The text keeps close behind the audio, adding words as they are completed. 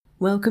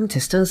Welcome to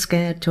Still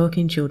Scared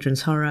Talking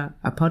Children's Horror,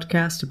 a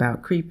podcast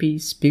about creepy,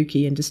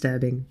 spooky and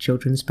disturbing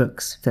children's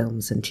books,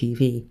 films and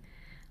TV.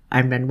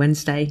 I'm Ren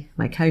Wednesday,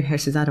 my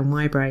co-host is Adam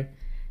Wybray.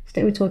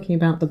 Today we're talking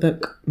about the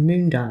book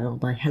Moondial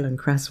by Helen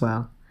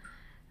Cresswell.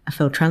 A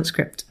full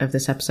transcript of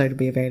this episode will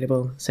be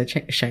available, so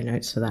check the show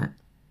notes for that.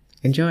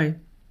 Enjoy!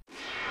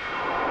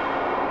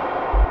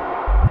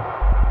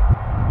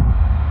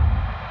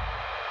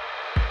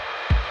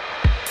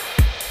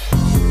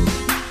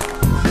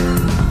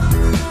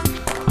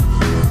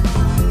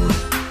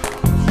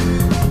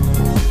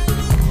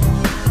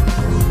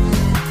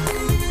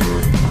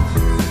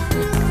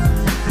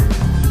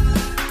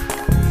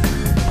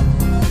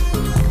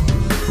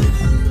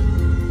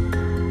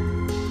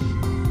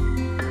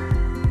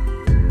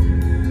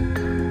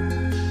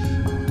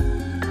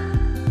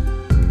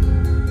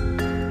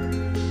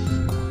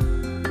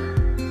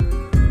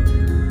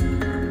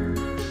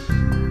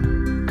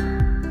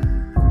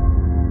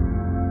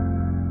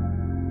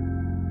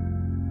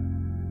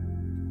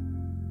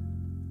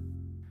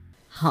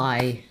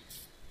 Hi.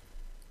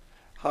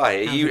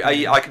 Hi,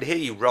 I can hear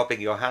you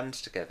rubbing your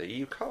hands together. Are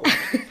you cold?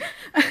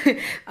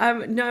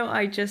 No,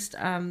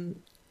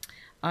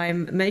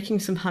 I'm making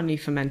some honey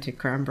fermented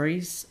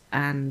cranberries,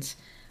 and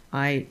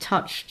I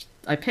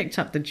picked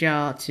up the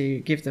jar to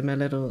give them a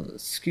little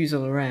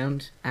scoozle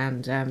around,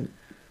 and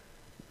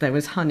there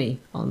was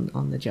honey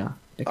on the jar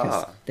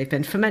because they've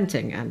been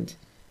fermenting and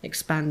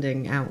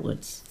expanding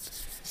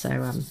outwards.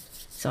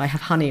 So I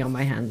have honey on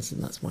my hands,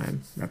 and that's why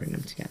I'm rubbing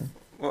them together.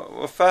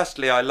 Well,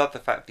 firstly, I love the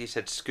fact that you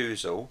said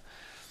scoozle.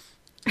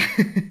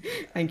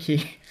 Thank you.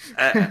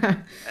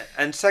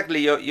 And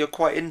secondly, you're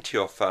quite into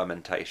your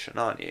fermentation,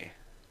 aren't you?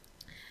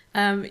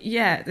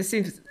 Yeah, this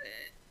is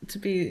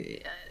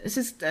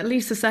at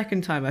least the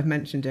second time I've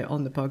mentioned it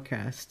on the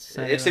podcast.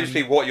 So, it seems to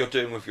be what you're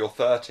doing with your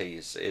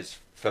 30s is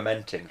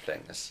fermenting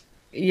things.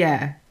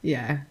 Yeah.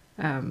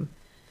 I've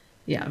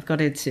got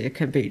into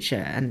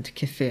kombucha and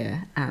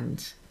kefir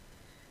and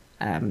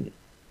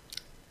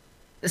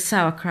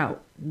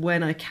sauerkraut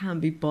when I can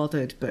be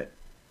bothered, but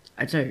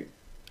I don't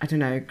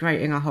know,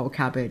 grating a whole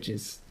cabbage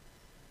is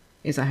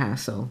a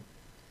hassle,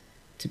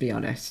 to be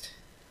honest.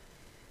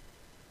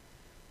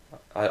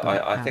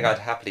 I think I'd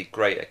happily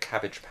grate a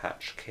Cabbage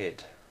Patch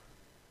Kid.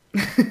 I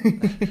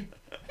think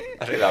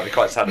that'd be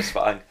quite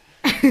satisfying.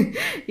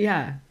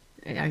 Yeah,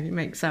 you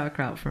make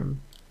sauerkraut from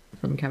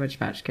Cabbage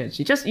Patch Kids.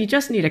 You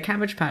just need a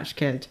Cabbage Patch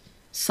Kid,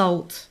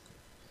 salt,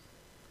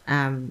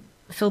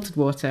 filtered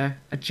water,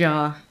 a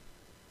jar,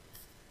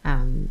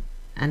 and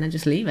then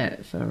just leave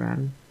it for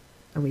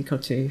a week or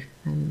two.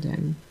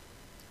 And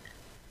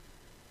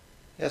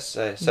yes,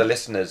 so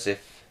listeners,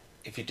 if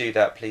you do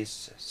that,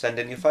 please send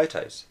in your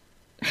photos.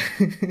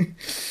 God,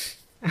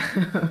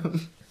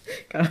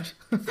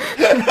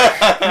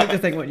 I need to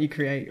think what you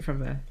create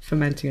from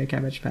fermenting a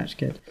Cabbage Patch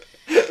Kid.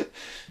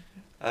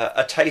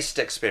 A taste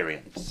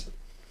experience.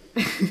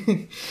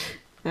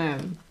 Yeah,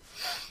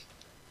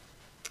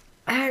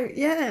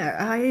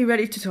 are you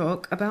ready to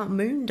talk about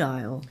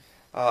Moondial?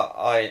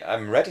 I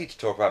am ready to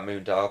talk about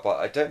Moondial, but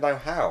I don't know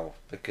how,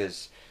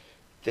 because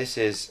this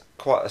is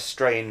quite a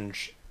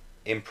strange,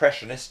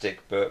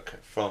 impressionistic book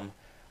from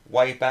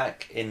way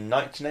back in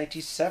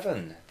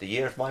 1987, the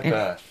year of my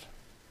birth.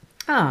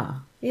 Yeah,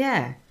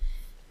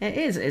 it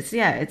is. It's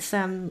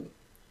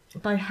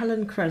by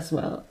Helen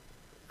Cresswell.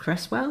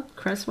 Cresswell.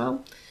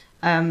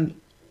 I mean,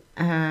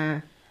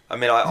 I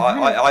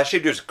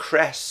assumed it was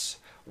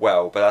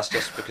Cresswell, but that's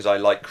just because I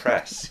like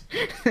cress.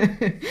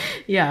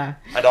 Yeah.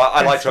 And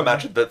I like to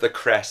imagine that the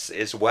cress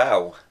is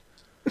well.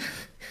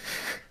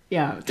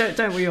 Yeah,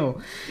 don't we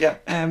all? Yeah.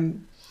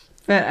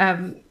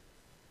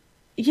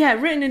 Yeah,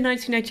 written in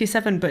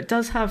 1987, but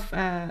does have,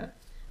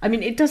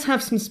 it does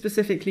have some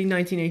specifically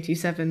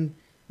 1987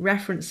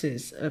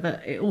 references,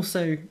 but it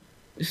also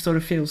sort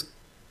of feels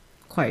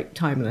quite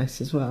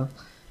timeless as well.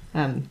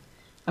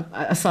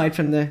 Aside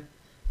from the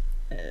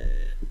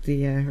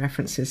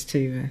references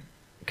to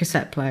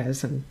cassette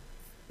players and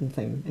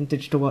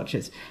digital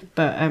watches,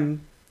 but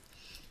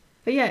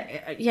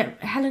yeah,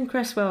 Helen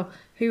Cresswell,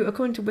 who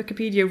according to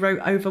Wikipedia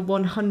wrote over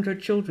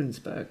 100 children's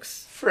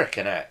books.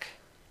 Frickin' heck.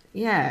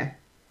 Yeah.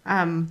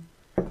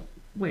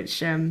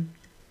 Which I've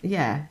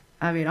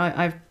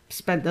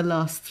spent the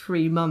last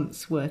 3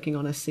 months working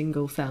on a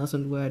single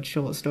 1,000-word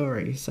short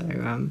story,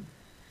 so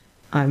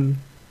I'm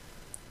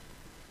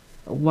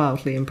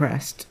wildly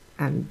impressed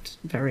and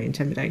very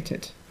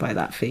intimidated by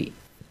that feat.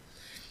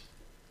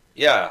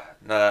 Yeah,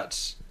 no,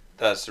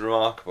 that's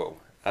remarkable.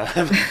 And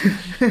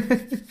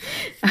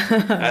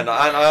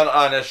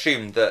I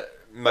assume that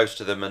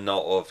most of them are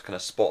not of kind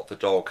of Spot the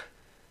Dog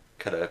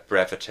kind of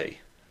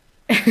brevity.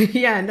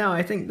 Yeah, no,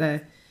 I think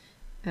they're.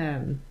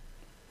 I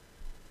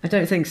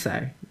don't think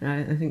so.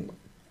 I think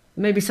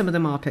maybe some of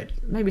them are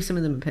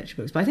picture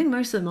books, but I think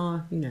most of them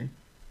are,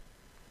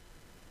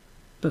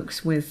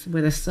 books with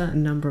a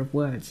certain number of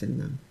words in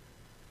them.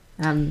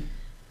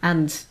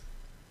 And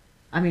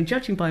I mean,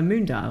 judging by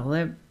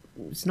Moondial,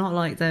 it's not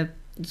like they're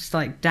just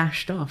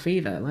dashed off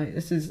either.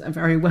 This is a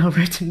very well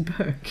written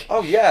book.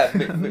 Oh yeah,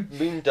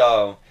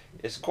 Moondial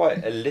it's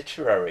quite a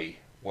literary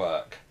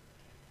work,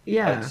 I'd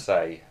Yeah.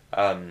 say.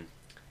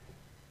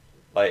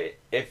 Like,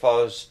 if I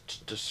was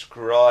to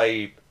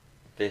describe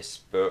this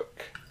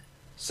book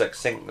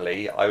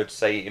succinctly, I would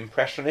say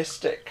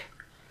impressionistic.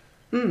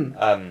 Mm.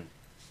 Um,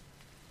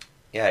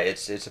 yeah,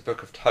 it's a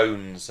book of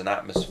tones and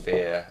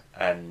atmosphere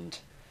and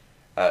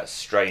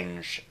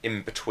strange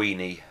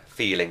in-betweeny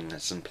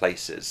feelings and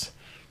places.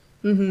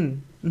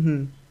 Mm-hmm.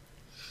 Mm-hmm.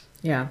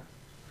 Yeah.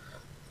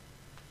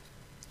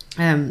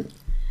 Um,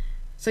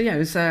 so yeah, it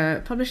was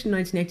published in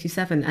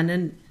 1987, and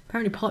then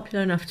apparently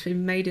popular enough to be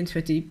made into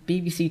a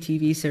BBC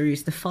TV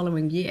series the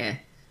following year,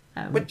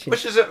 which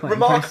Which is is quite impressive.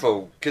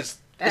 remarkable, because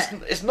Uh,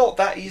 it's not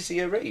that easy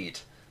a read.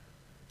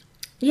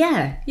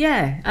 yeah,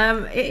 yeah,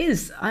 it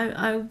is.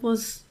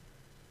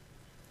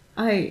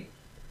 I,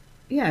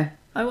 yeah,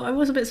 I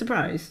was a bit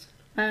surprised.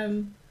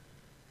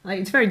 Like,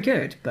 it's very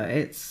good, but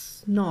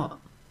it's not.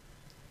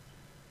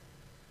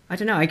 I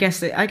don't know. I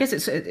guess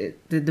it's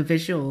the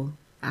visual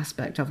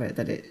aspect of it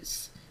that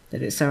it's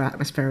so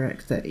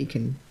atmospheric that you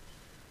can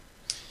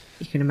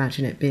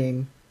imagine it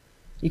being.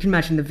 You can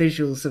imagine the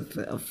visuals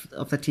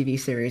of the TV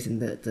series and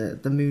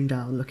the moon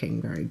dial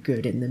looking very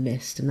good in the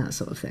mist and that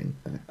sort of thing.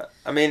 But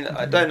I mean,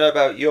 I I don't know. don't know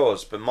about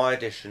yours, but my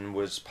edition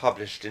was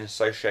published in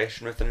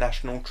association with the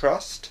National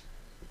Trust.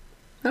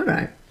 All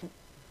right.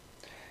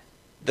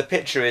 The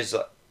picture is,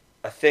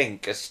 I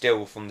think, a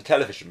still from the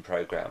television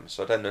programme,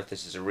 so I don't know if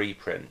this is a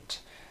reprint.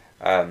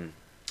 Um,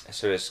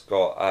 so it's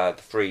got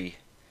the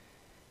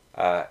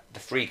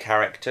three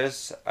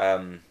characters,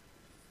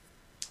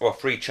 well,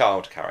 three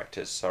child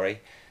characters,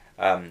 sorry,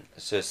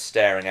 so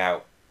staring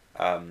out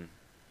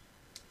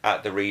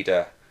at the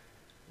reader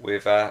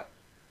with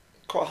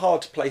quite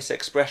hard to place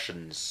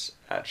expressions,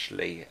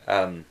 actually.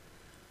 The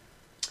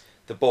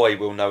boy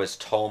we'll know as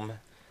Tom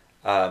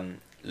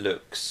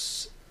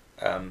looks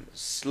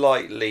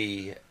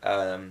slightly.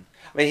 I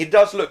mean, he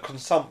does look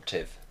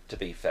consumptive, to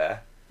be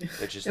fair,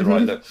 which is the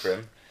right Mhm. look for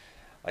him,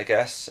 I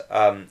guess.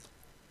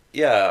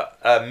 Yeah,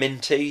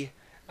 Minty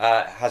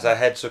has her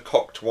head sort of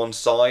cocked to one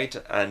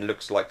side and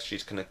looks like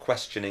she's kind of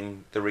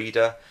questioning the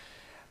reader.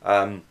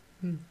 Um,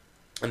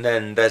 and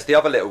then there's the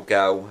other little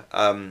girl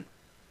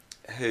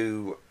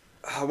who.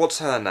 What's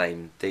her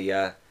name? The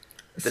little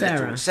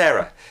Sarah.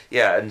 Sarah.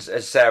 Yeah, and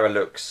Sarah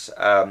looks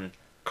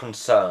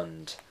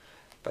concerned,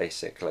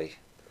 basically.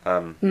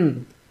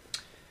 Hmm.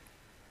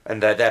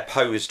 And they're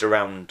posed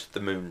around the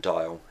moon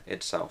dial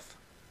itself.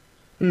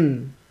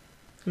 Hmm.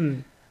 Hmm.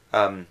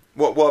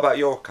 What about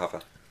your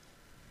cover?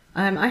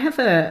 I have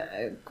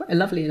quite a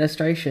lovely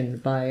illustration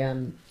by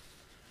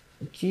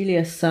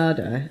Julia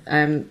Sarda.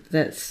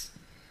 That's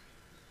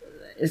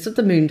it's of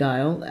the moon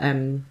dial.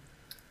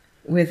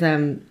 With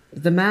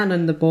the man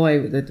and the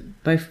boy, with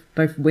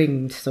both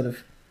winged, sort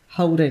of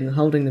holding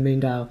the moon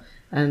dial,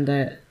 and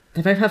they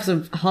both have sort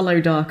of hollow,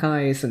 dark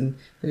eyes and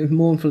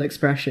mournful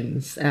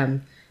expressions.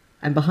 And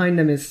behind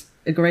them is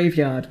a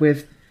graveyard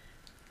with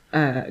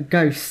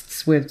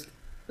ghosts with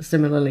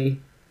similarly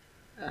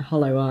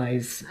hollow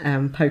eyes,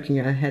 poking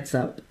their heads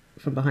up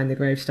from behind the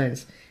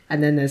gravestones.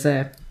 And then there's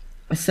a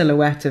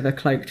silhouette of a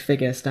cloaked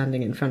figure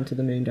standing in front of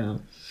the moon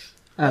dial.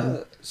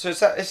 So it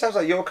sounds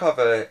like your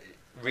cover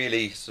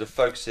really sort of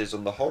focuses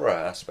on the horror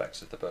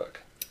aspects of the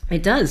book.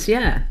 It does,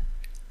 yeah.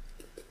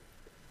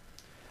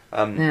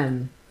 Um,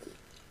 Um,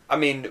 I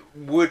mean,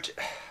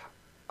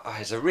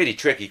 it's a really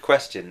tricky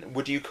question.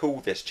 Would you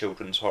call this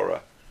children's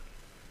horror?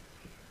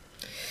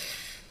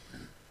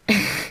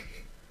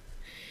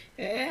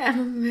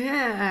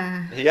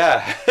 yeah.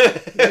 Yeah.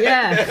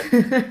 Yeah.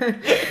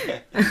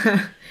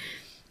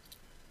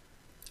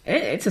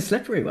 It's a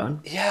slippery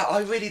one. Yeah, I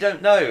really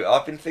don't know.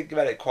 I've been thinking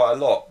about it quite a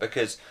lot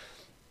because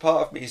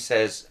part of me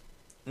says,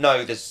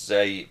 no, this is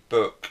a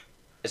book.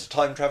 It's a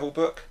time travel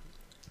book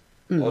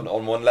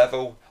on one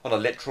level, on a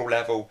literal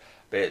level,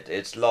 but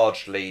it's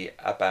largely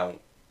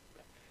about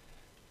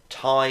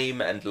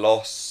time and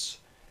loss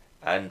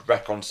and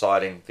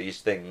reconciling these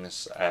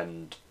things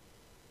and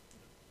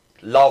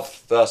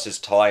love versus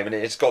time, and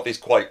it's got these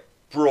quite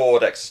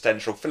broad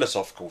existential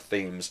philosophical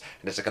themes,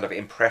 and it's a kind of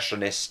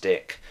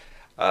impressionistic,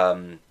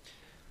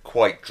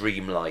 quite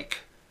dreamlike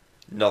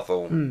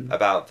novel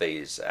about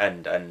these,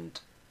 and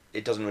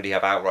it doesn't really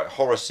have outright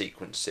horror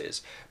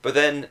sequences. But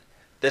then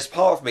there's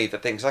part of me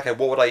that thinks, okay,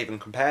 what would I even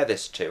compare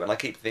this to? And I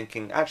keep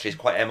thinking, actually, it's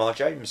quite M.R.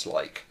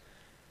 James-like,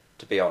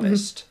 to be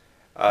honest.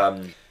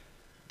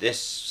 This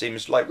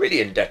seems like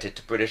really indebted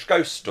to British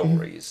ghost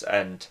stories,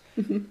 and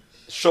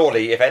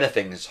surely, if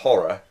anything is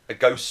horror, a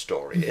ghost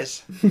story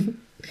is.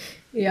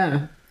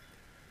 Yeah.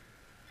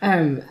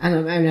 And I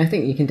mean, I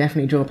think you can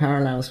definitely draw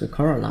parallels with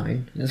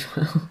Coraline as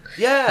well.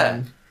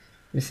 Yeah.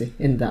 Obviously,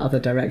 in the other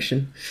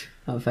direction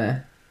of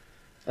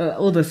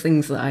all the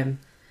things that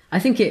I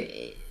think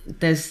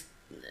there's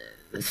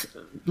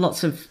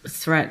lots of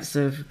threats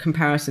of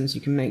comparisons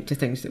you can make to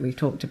things that we've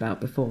talked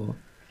about before.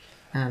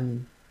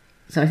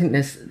 So I think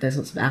there's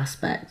lots of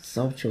aspects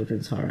of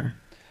children's horror.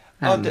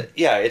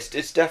 Yeah,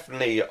 it's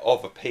definitely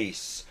of a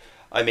piece.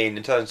 I mean,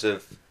 in terms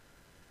of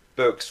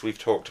books we've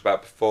talked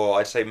about before,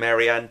 I'd say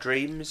Mary Ann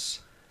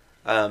Dreams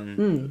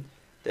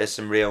There's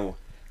some real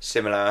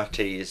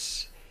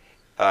similarities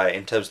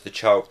in terms of the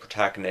child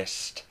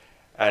protagonist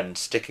and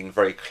sticking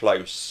very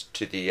close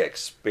to the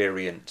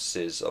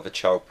experiences of a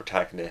child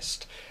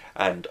protagonist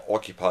and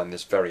occupying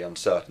this very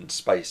uncertain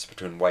space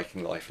between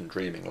waking life and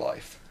dreaming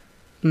life.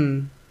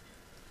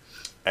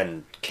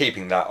 And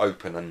keeping that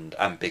open and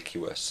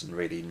ambiguous and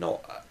really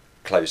not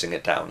closing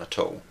it down at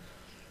all.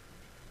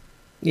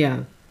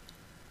 Yeah.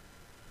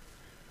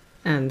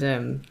 And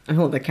I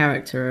thought the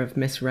character of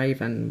Miss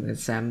Raven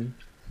was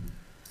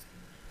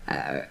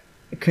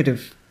could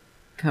have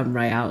come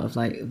right out of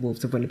like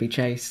Wolves of Willoughby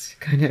Chase,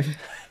 kind of.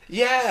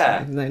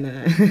 Yeah.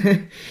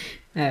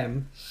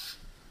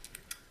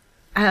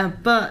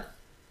 But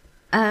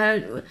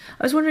I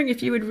was wondering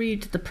if you would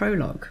read the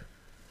prologue.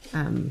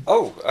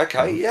 Oh,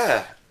 okay,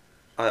 yeah.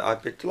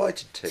 I'd be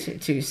delighted to.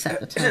 To set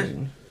the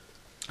tone.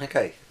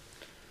 Okay.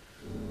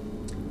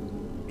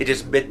 It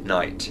is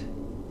midnight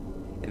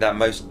in that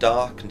most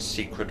dark and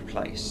secret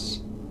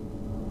place.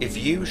 If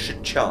you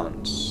should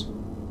chance,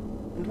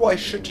 and why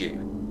should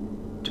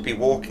you, to be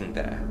walking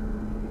there,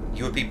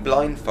 you would be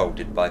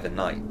blindfolded by the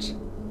night.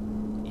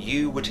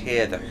 You would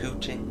hear the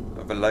hooting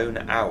of a lone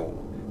owl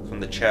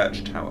from the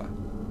church tower,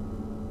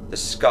 the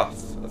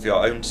scuff of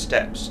your own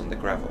steps on the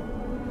gravel.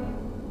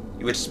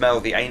 You would smell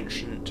the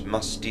ancient,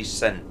 musty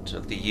scent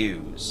of the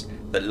yews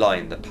that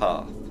line the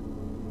path,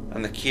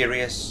 and the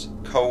curious,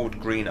 cold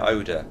green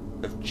odour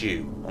of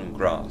dew on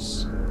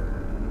grass.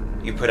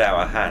 You put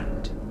out a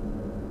hand.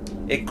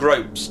 It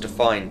gropes to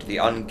find the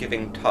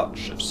ungiving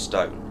touch of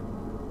stone.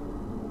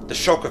 The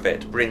shock of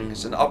it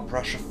brings an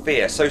uprush of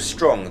fear so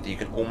strong that you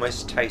can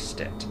almost taste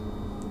it.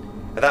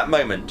 At that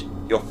moment,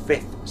 your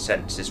fifth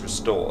sense is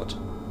restored.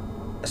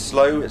 A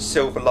slow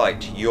silver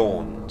light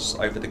yawns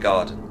over the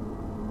garden.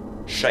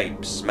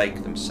 Shapes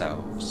make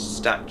themselves,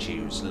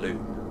 statues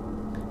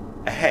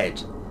loom.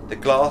 Ahead, the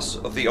glass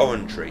of the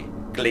orangery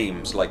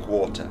gleams like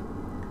water.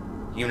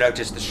 You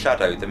notice the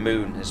shadow the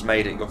moon has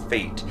made at your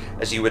feet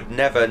as you had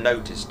never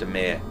noticed a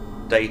mere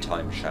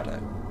daytime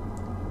shadow.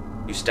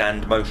 You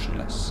stand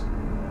motionless,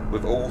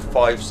 with all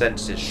five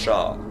senses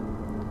sharp,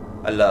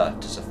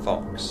 alert as a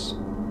fox.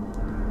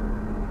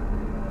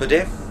 But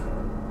if,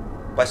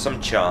 by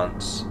some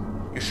chance,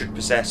 you should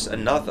possess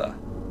another,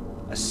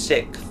 a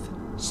sixth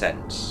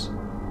sense,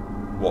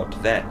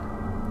 what then?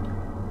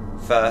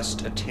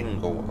 First a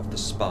tingle of the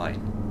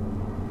spine,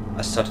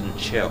 a sudden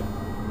chill,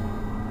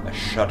 a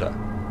shudder.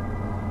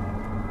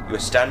 You are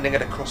standing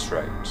at a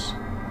crossroads,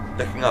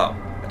 looking up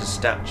at a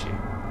statue.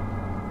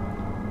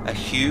 A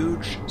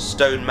huge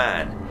stone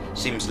man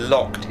seems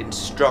locked in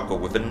struggle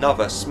with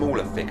another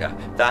smaller figure,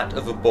 that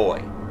of a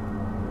boy.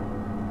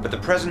 But the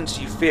presence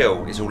you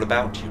feel is all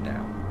about you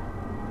now,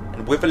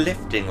 and with a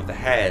lifting of the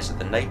hairs at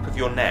the nape of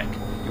your neck,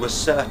 you are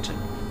certain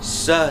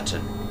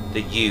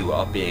that you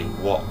are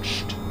being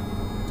watched.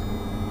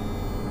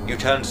 You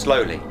turn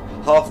slowly,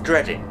 half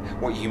dreading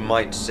what you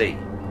might see.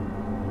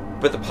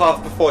 But the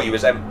path before you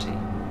is empty.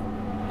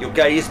 Your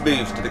gaze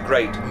moves to the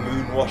great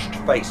moon-washed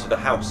face of the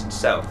house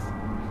itself.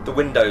 The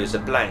windows are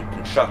blank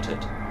and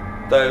shuttered,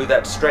 though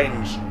that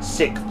strange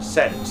sixth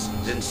sense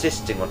is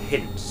insisting on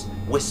hints,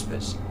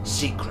 whispers,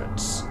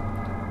 secrets.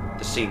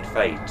 The scene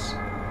fades,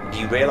 and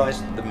you realise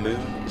that the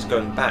moon is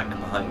going back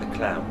behind the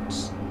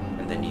clouds,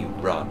 and then you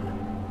run.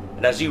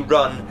 And as you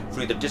run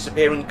through the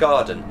disappearing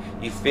garden,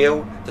 you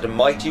feel that a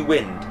mighty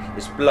wind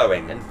is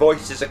blowing and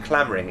voices are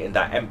clamouring in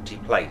that empty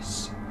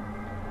place.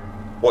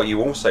 What you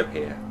also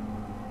hear,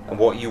 and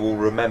what you will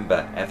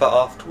remember ever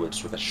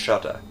afterwards with a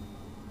shudder,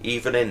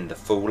 even in the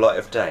full light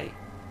of day,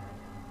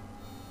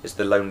 is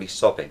the lonely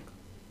sobbing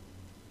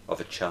of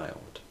a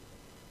child.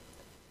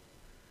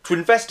 To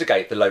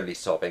investigate the lonely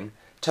sobbing,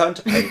 turn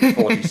to page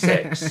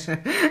 46.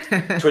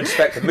 To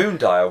inspect the moon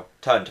dial,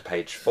 turn to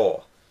page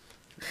 4.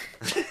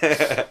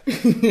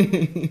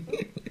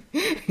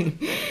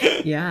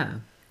 Yeah.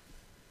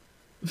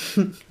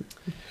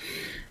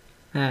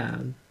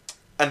 And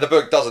the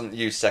book doesn't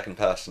use second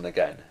person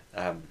again.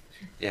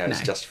 It's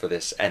No. just for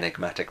this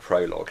enigmatic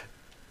prologue.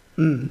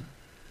 I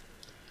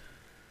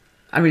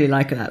really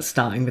like that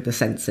starting with the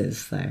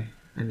senses, though,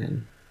 and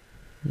then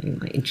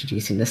like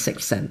introducing the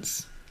sixth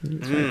sense.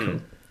 It's very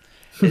cool.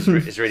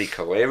 It's really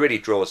cool. It really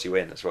draws you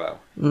in as well.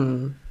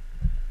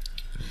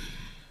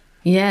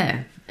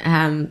 Yeah.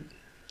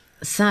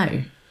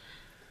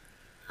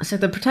 So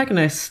the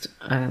protagonist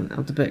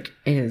of the book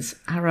is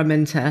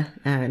Araminta,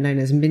 known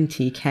as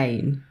Minty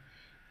Kaine,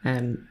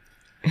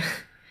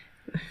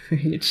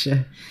 which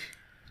it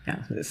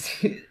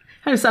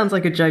kind of sounds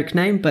like a joke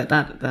name, but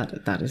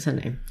that is her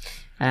name.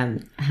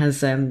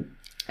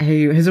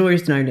 Who has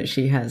always known that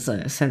she has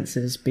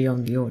senses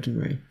beyond the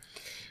ordinary,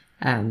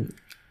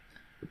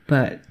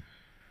 but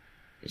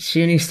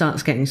she only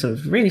starts getting sort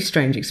of really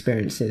strange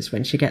experiences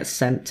when she gets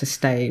sent to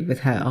stay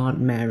with her Aunt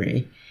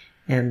Mary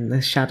in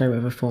the shadow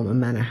of a former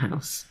manor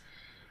house.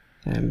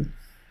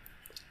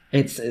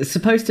 It's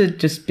supposed to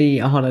just be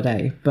a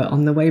holiday, but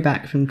on the way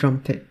back from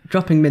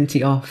dropping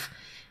Minty off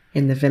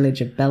in the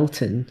village of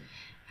Belton,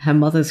 her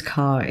mother's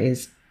car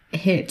is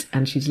hit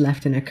and she's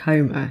left in a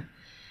coma.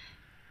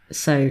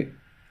 So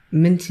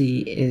Minty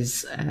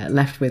is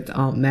left with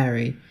Aunt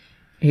Mary,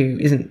 who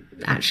isn't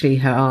actually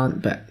her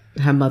aunt, but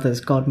her mother's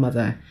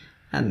godmother,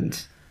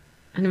 and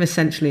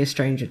essentially a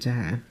stranger to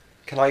her.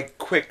 Can I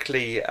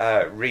quickly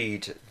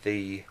read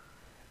the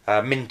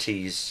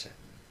Minty's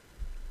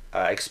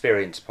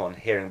experience upon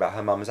hearing about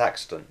her mum's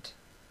accident?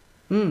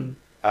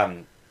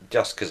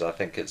 Just because I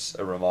think it's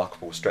a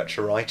remarkable stretch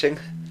of writing.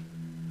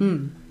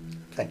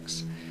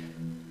 Thanks.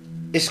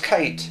 It's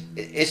Kate.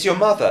 It's your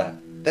mother.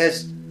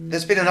 There's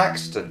been an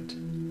accident.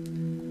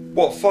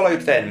 What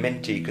followed then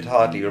Minty could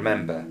hardly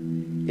remember.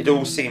 It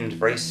all seemed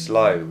very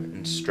slow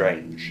and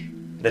strange.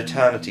 An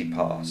eternity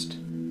passed.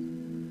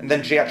 And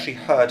then she actually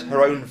heard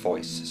her own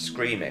voice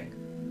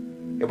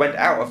screaming. It went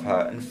out of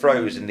her and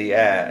froze in the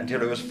air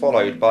until it was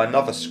followed by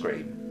another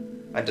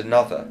scream, and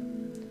another.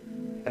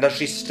 And as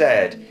she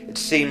stared, it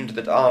seemed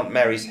that Aunt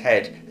Mary's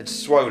head had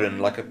swollen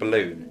like a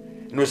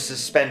balloon, and was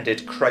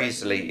suspended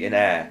crazily in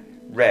air,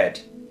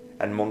 red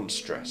and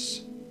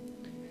monstrous.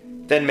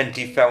 Then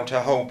Minty felt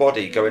her whole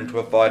body go into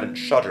a violent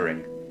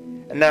shuddering,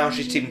 and now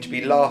she seemed to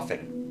be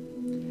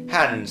laughing.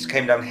 Hands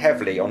came down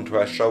heavily onto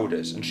her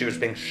shoulders, and she was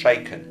being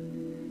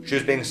shaken. She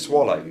was being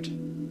swallowed,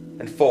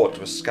 and fought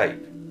to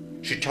escape.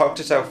 She tugged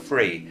herself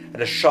free,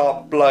 and a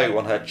sharp blow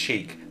on her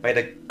cheek made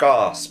her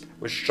gasp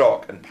with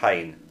shock and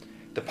pain.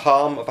 The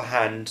palm of a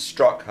hand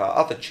struck her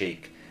other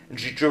cheek, and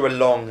she drew a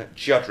long,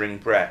 juddering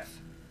breath,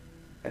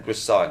 and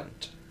was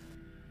silent.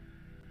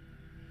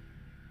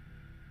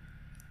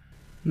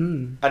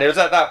 And it was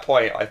at that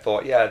point I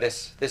thought, yeah,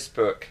 this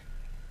book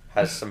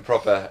has some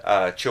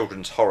proper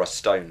children's horror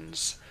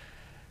stones.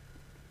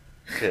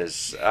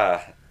 Because,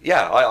 I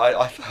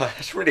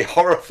it's really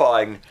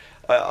horrifying.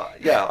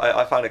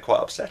 I found it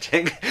quite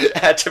upsetting,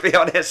 to be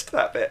honest,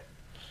 that bit.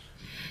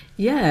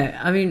 Yeah,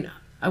 I mean,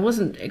 I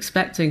wasn't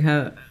expecting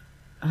her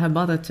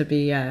mother to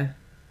be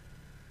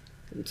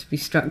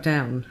struck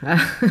down.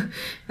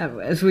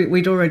 As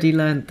we'd already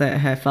learned that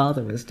her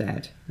father was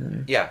dead.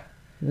 Yeah.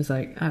 It was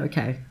like, oh,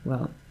 okay,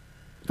 well,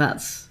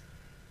 that's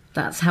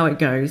how it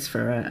goes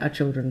for a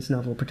children's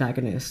novel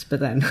protagonist.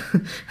 But then,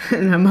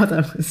 and her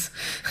mother was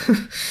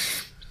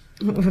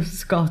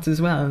Scott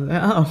as well.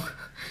 Oh,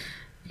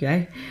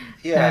 okay.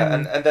 Yeah,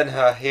 and then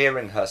her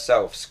hearing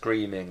herself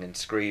screaming and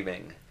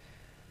screaming,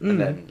 and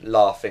then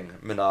laughing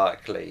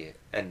maniacally,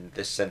 and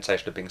this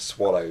sensation of being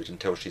swallowed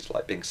until she's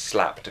like being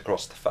slapped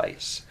across the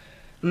face.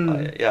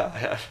 I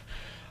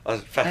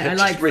found it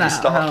just really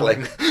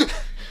startling.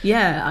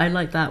 Yeah, I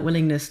like that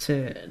willingness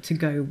to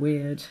go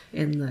weird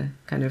in the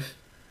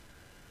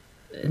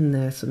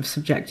sort of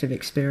subjective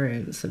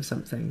experience of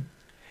something.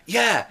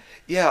 Yeah,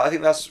 I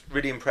think that's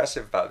really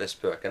impressive about this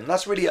book, and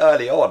that's really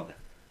early on,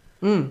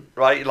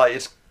 right? Like,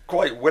 it's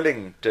quite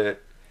willing to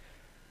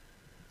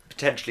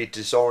potentially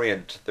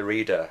disorient the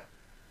reader.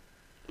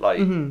 Like,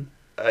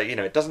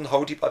 it doesn't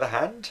hold you by the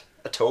hand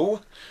at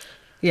all.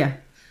 Yeah.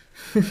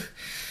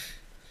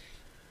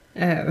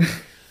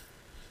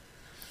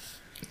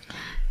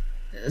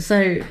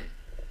 So,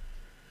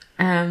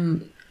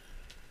 Aunt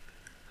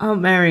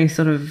Mary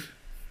sort of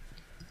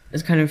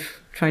is kind of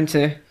trying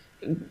to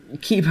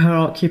keep her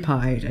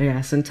occupied, I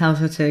guess, and tells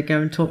her to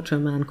go and talk to a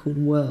man called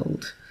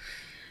World,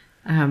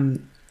 who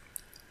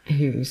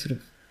sort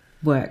of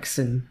works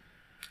in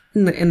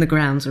the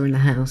grounds or in the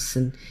house.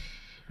 And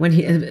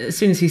as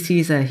soon as he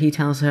sees her, he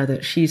tells her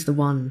that she's the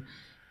one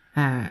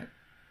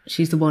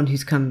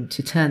who's come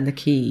to turn the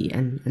key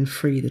and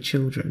free the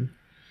children.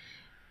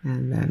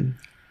 And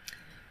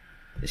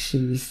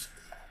she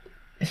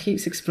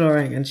keeps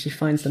exploring, and she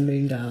finds the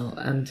Moondial,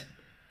 and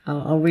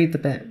I'll read the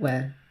bit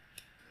where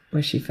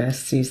she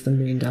first sees the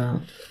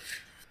Moondial.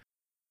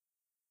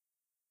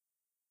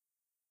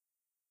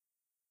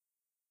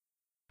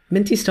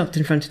 Minty stopped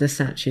in front of the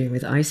statue,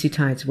 with icy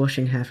tides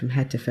washing her from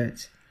head to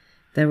foot.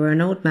 There were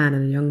an old man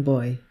and a young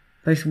boy,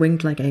 both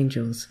winged like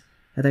angels,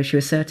 although she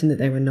was certain that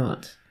they were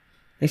not.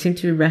 They seemed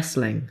to be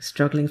wrestling,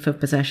 struggling for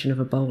possession of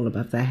a bowl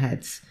above their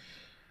heads,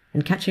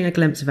 and catching a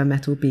glimpse of a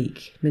metal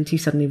beak, Minty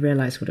suddenly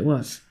realised what it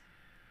was.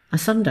 "A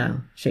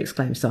sundial," she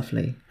exclaimed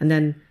softly, and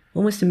then,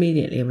 almost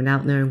immediately and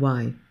without knowing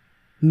why,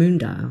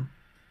 "Moondial."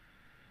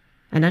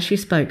 And as she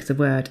spoke the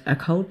word, a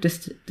cold,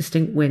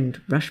 distinct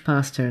wind rushed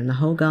past her, and the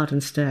whole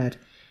garden stirred,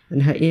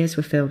 and her ears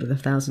were filled with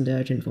 1,000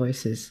 urgent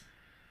voices.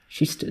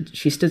 She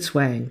stood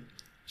swaying.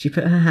 She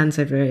put her hands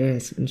over her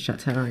ears and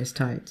shut her eyes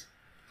tight.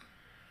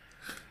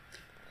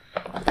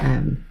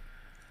 And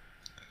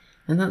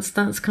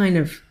that's kind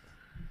of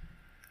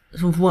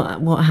sort of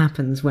what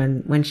happens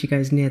when she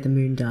goes near the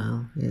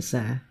Moondial. Is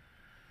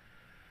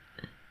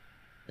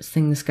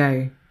things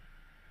go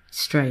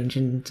strange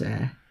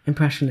and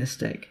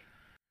impressionistic.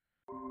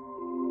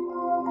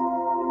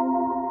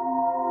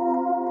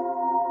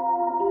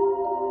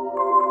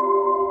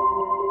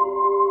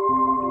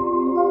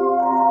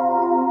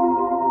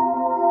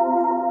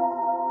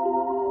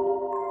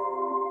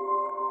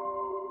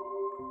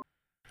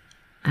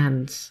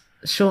 And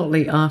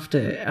shortly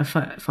after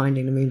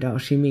finding the Moondial,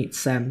 she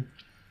meets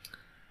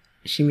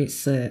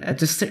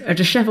a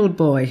dishevelled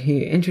boy who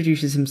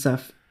introduces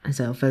himself as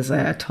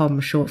Tom,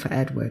 short for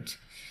Edward.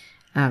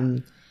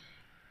 And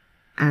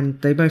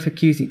they both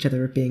accuse each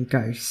other of being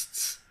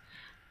ghosts.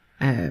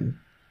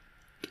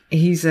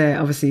 He's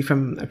obviously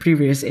from a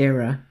previous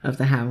era of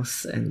the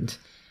house and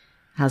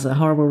has a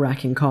horrible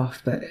racking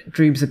cough, but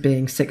dreams of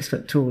being 6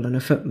 foot tall and a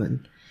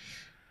footman.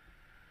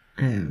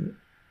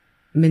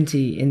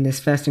 Minty, in this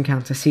first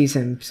encounter, sees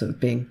him sort of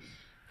being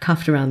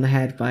cuffed around the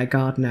head by a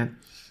gardener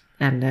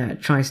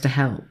and tries to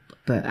help,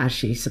 but as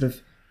she sort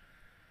of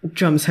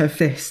drums her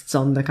fists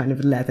on the kind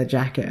of leather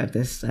jacket of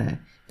this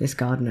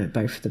gardener,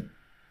 both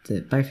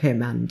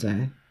him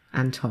and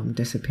Tom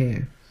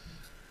disappear.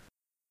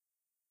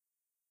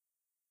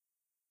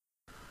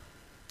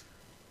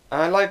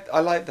 I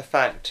like the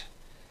fact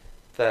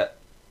that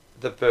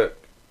the book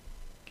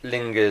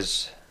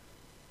lingers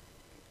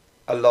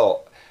a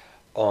lot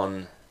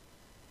on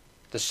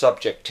the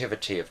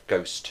subjectivity of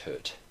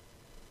ghosthood,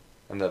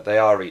 and that they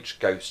are each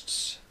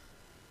ghosts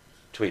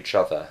to each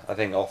other. I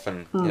think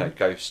often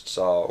ghosts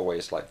are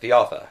always like the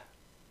other,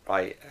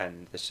 right,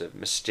 and this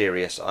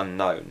mysterious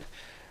unknown,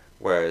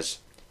 whereas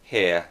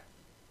here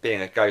being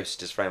a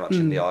ghost is very much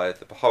in the eye of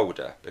the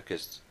beholder,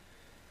 because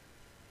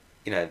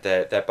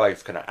they're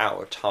both kind of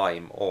out of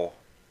time, or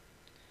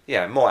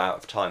more out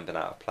of time than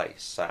out of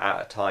place, so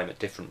out of time at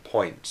different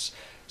points.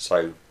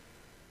 So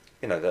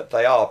that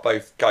they are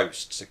both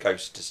ghosts. A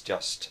ghost is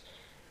just,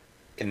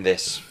 in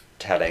this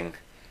telling,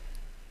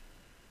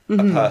 a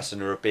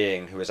person or a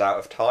being who is out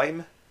of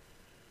time,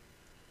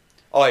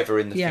 either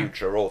in the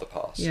future or the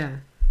past. Yeah.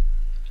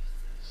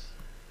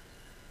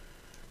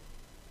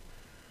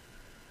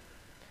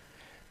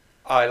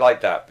 I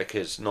like that,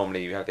 because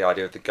normally you have the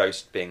idea of the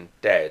ghost being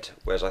dead,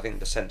 whereas I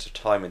think the sense of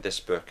time in this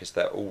book is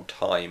that all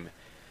time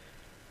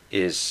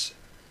is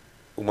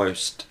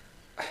almost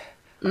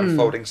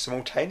unfolding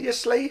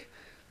simultaneously.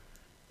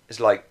 It's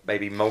like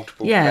maybe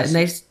multiple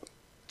presents.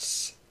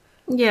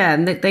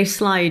 And they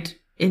slide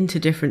into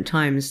different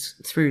times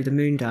through the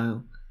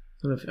moondial,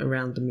 sort of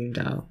around the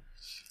moondial,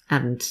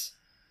 and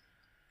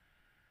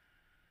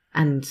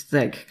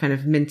like kind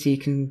of Minty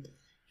can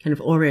kind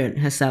of orient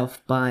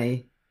herself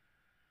by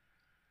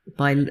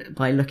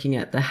looking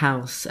at the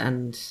house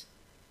and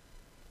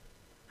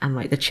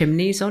like the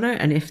chimneys on it,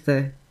 and if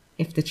the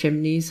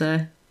chimneys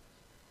are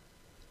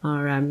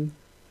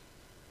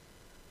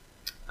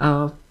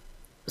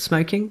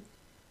smoking,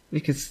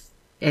 because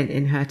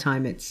in her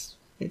time it's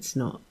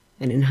not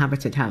an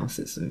inhabited house,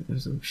 it's a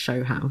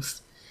show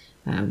house,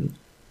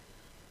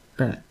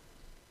 but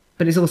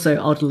it's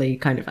also oddly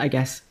kind of, I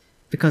guess,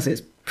 because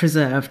it's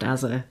preserved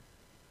as a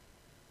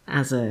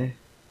sort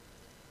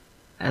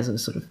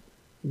of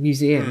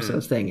museum sort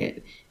of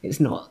thing,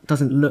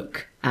 doesn't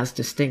look as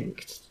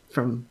distinct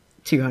from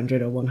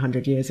 200 or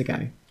 100 years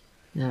ago.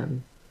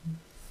 And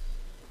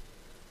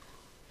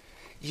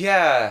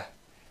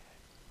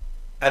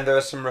there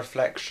are some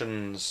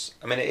reflections.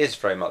 I mean, it is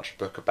very much a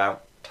book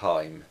about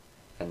time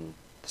and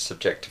the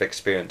subjective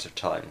experience of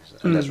time,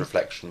 and there's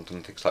reflections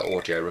on things like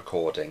audio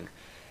recording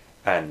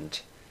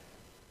and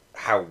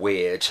how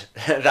weird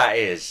that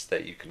is,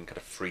 that you can kind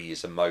of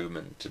freeze a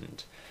moment,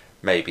 and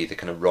maybe the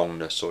kind of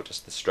wrongness or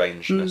just the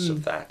strangeness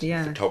of that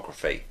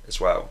photography as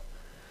well.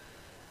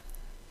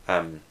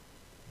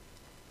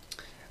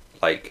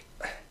 Like,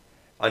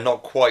 I'm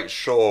not quite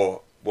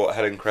sure what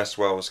Helen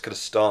Cresswell's kind of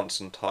stance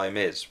on time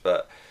is,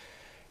 but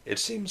it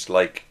seems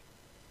like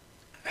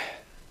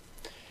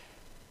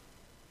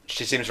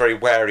she seems very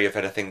wary of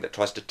anything that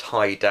tries to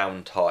tie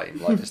down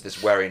time. Like, there's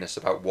this wariness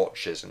about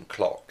watches and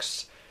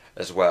clocks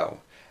as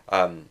well.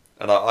 And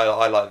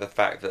I like the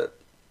fact that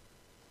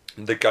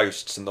the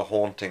ghosts and the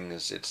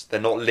hauntings, they're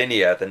not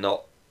linear, they're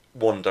not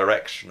one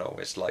directional.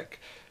 It's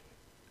like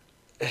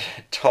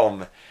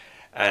Tom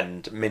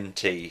and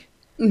Minty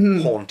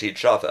haunt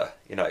each other.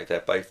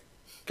 They're both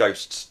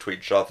ghosts to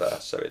each other,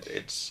 so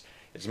it's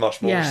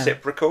much more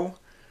reciprocal.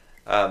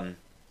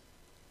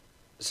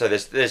 So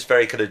there's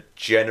very kind of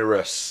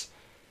generous,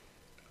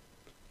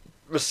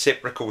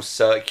 reciprocal,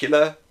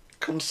 circular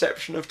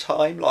conception of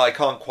time. Like, I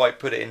can't quite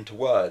put it into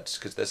words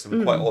because there's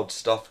some quite odd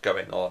stuff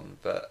going on,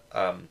 but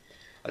I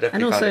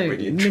definitely found it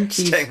really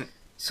interesting. Minty's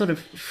sort of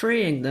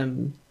freeing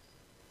them,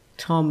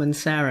 Tom and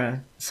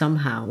Sarah,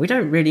 somehow. We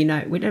don't really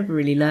know. We never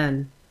really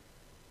learn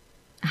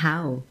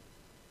how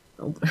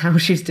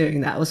she's doing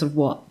that. Or sort of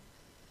what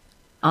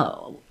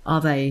are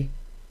they?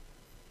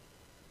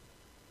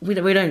 We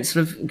don't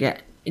sort of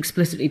get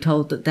explicitly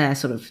told that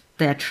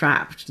they're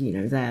trapped.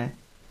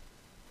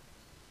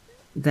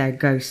 They're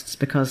ghosts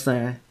because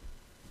they've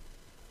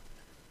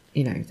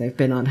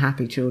been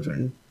unhappy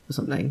children or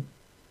something.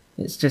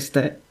 It's just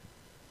that.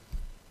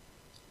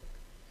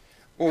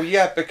 Well,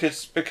 yeah,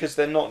 because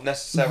they're not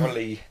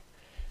necessarily.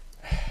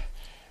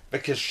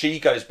 Because she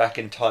goes back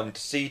in time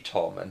to see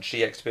Tom, and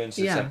she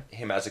experiences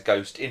him as a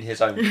ghost in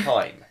his own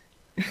time.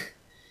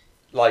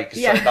 So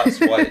that's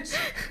why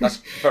that's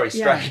very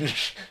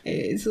strange. Yeah.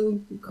 It's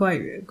all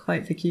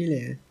quite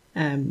peculiar.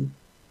 And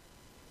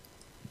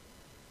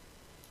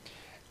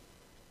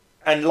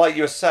like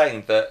you were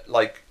saying, that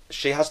like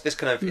she has this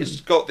kind of it's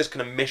got this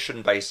kind of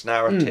mission-based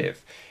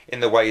narrative in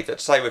the way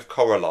that, say, with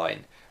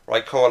Coraline,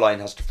 right? Coraline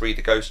has to free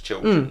the ghost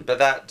children, but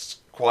that's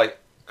quite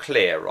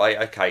clear, right?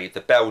 Okay, the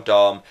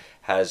Beldam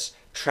has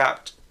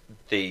trapped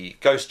the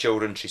ghost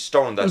children, she's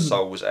stolen their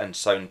souls and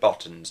sewn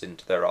buttons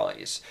into their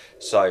eyes.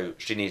 So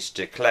she needs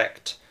to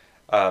collect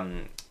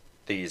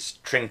these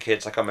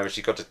trinkets. I can't remember,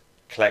 she's got to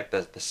collect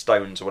the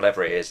stones or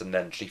whatever it is, and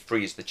then she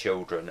frees the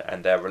children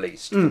and they're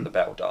released from the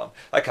Beldam.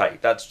 Okay,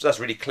 that's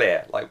really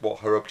clear, like what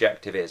her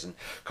objective is. And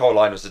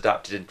Coraline was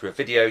adapted into a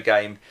video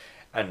game,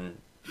 and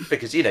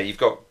because, you know, you've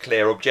got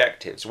clear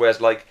objectives, whereas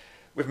like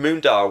with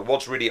Moondial,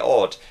 what's really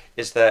odd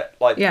is that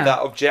like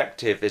that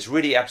objective is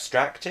really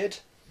abstracted,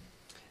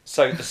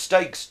 so the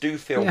stakes do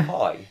feel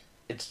high.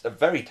 It's a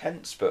very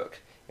tense book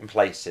in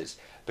places,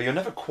 but you're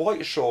never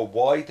quite sure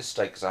why the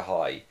stakes are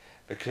high,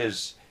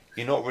 because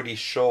you're not really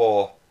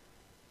sure.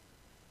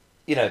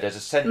 You know, there's a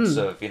sense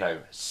of, you know,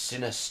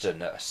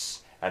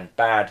 sinisterness and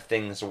bad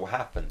things will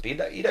happen,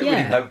 but you don't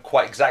really know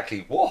quite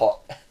exactly what.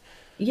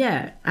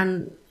 Yeah,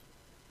 and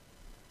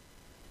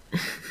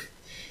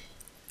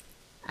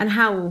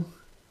how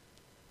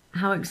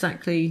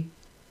exactly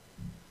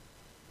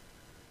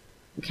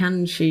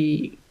can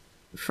she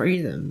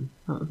free them?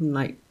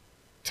 Like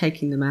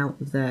taking them out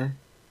of their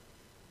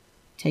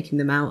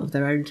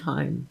own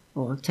time,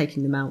 or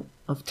taking them out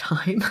of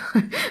time.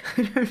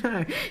 I don't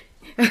know.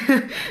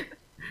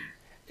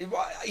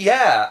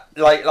 Yeah,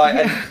 like,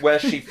 and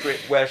where's she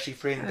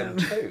freeing them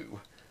to?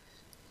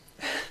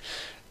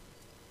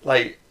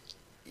 Like,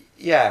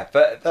 yeah,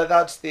 but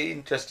that's the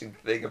interesting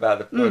thing about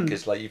the book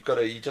is like you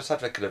just have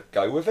to kind of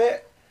go with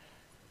it,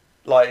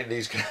 like in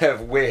these kind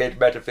of weird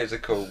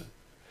metaphysical,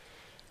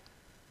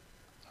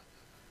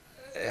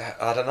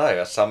 I don't know,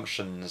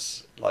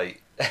 assumptions.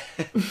 Like,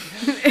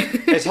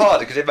 it's hard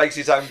because it makes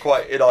you sound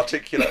quite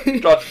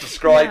inarticulate trying to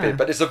describe it,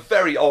 but it's a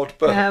very odd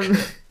book.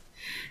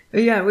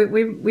 Yeah,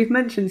 we've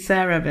mentioned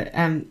Sarah, but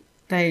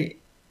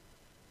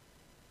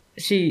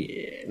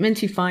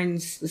Minty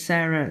finds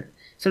Sarah.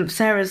 Sort of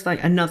Sarah's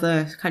like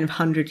another kind of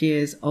 100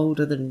 years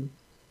older than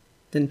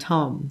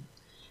Tom,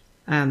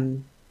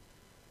 and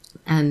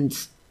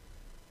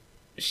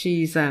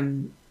she's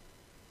the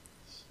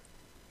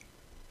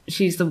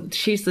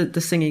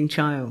singing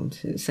child,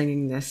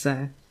 singing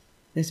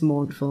this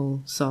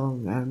mournful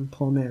song.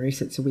 Poor Mary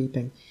sits a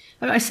weeping.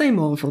 I say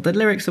mournful. The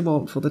lyrics are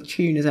mournful. The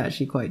tune is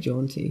actually quite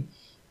jaunty.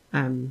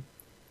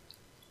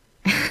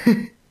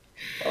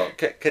 Oh,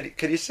 can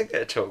you sing it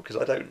at all? Because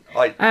I don't.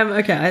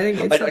 Okay, I think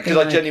it's because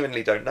I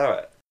genuinely don't know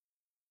it.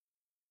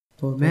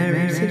 Poor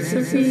Mary sits a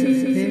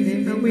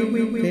weeping,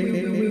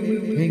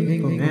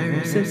 poor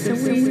Mary sits a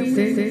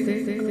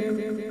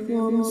weeping,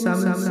 warm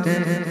summer's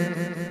day.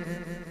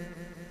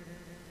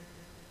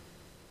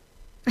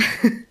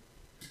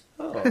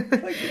 Oh,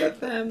 thank you. That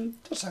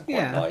does sound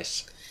quite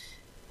nice.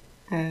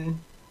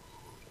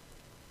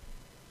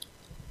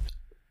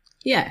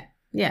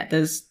 Yeah,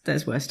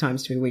 there's worse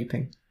times to be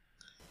weeping.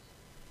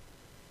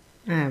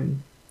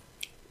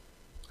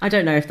 I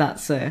don't know if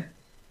that's the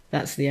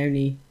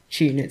only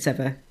tune it's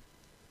ever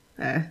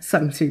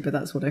sung to, but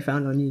that's what I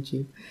found on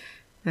YouTube.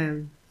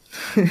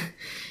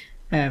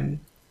 But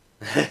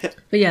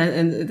yeah,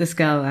 and this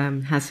girl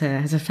has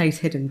her face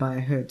hidden by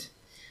a hood,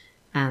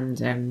 and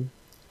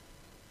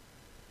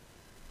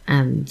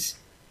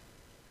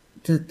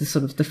the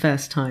sort of the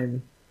first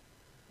time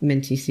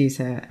Minty sees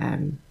her,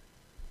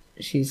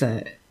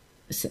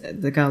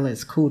 the girl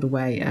is called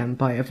away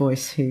by a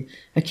voice who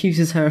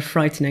accuses her of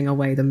frightening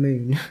away the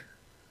moon.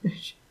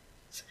 Which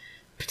is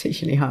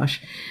particularly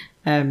harsh.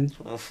 And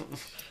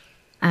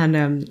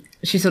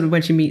she sort of,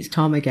 when she meets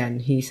Tom again,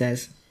 he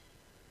says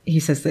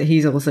that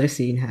he's also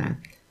seen her,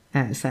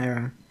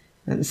 Sarah,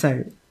 and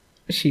so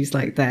she's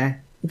like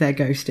their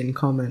ghost in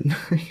common.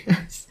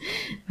 Yes.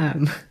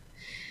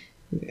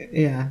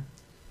 Yeah.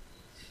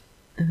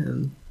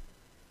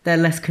 They're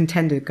less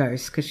contended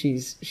ghosts because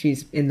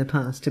she's in the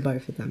past to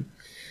both of them.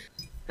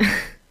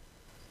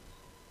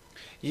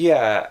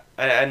 Yeah,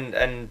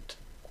 and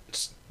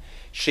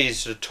she's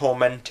sort of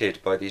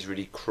tormented by these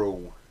really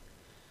cruel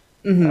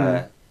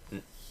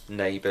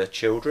neighbour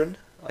children,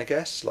 I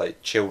guess,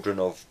 like children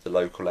of the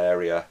local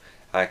area,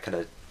 kind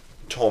of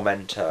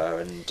torment her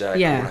and call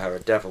her a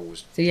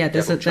devil's. So yeah,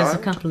 there's a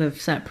couple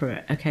of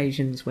separate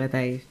occasions where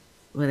they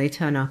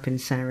turn up in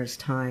Sarah's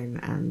time,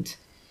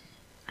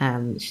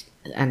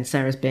 and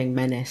Sarah's being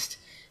menaced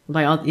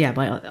by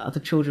other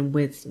children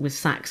with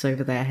sacks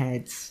over their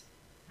heads,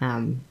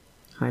 kind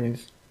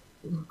of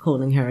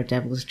calling her a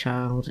devil's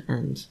child,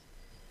 and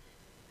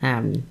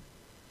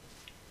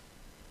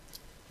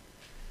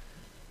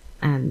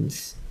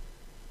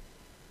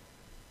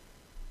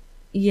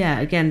yeah,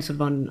 again, sort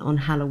of on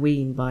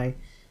Halloween by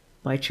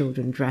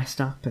children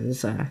dressed up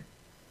as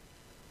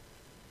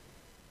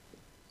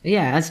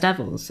as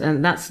devils,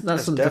 and that's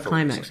sort of the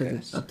climax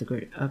of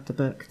the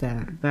book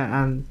there.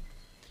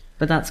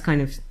 But that's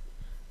kind of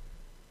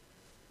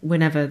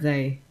whenever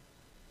they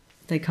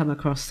come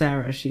across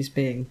Sarah, she's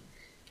being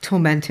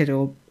tormented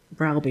or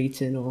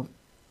browbeaten or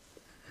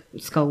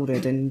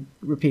scolded and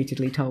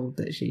repeatedly told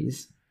that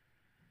she's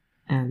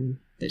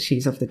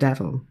of the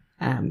devil.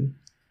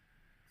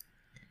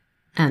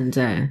 and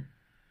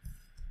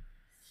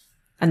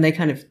they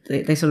kind of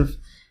they sort of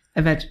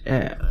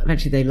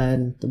eventually they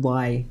learn the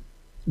why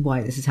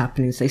this is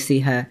happening. So they see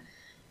her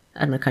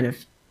on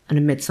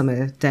a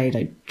midsummer day,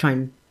 like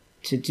trying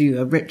to do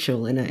a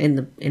ritual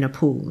in a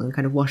pool and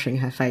kind of washing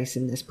her face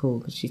in this pool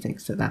because she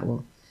thinks that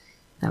will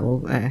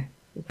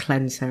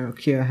cleanse her or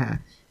cure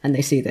her. And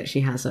they see that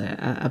she has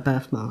a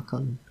birthmark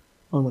on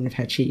one of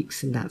her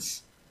cheeks, and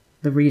that's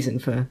the reason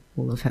for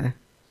all of her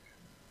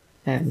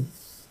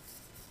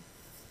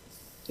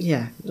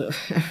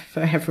for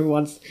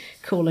everyone's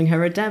calling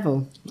her a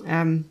devil.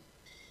 I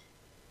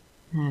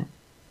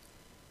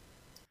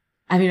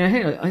think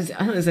it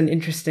was an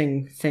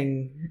interesting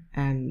thing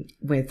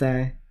with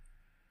a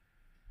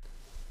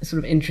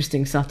sort of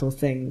interesting, subtle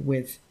thing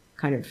with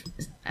kind of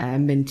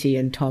Minty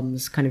and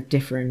Tom's kind of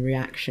differing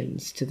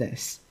reactions to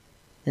this,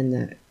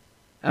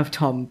 of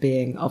Tom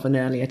being of an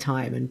earlier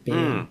time and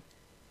being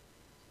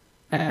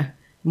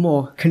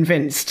more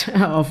convinced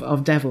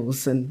of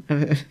devils and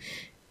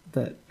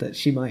that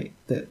she might,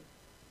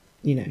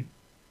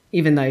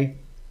 even though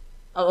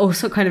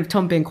also kind of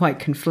Tom being quite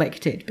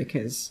conflicted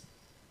because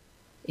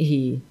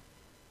he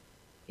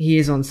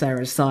is on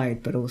Sarah's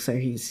side, but also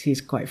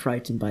he's quite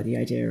frightened by the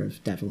idea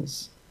of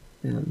devils.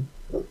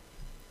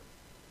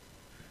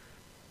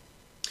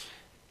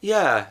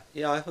 Yeah,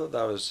 I thought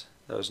that was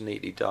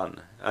neatly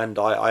done, and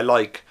I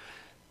like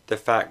the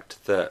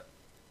fact that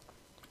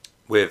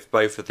with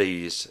both of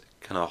these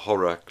kind of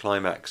horror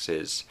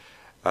climaxes,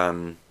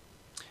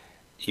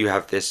 you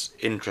have this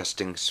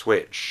interesting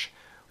switch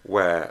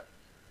where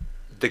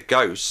the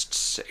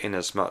ghosts, in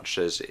as much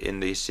as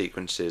in these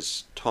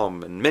sequences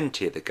Tom and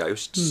Minty are the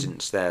ghosts,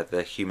 since they're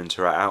the humans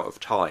who are out of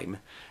time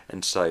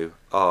and so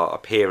are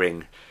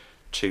appearing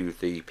to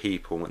the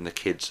people and the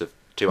kids of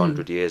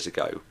 200 years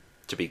ago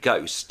to be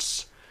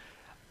ghosts,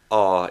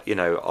 are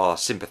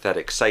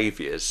sympathetic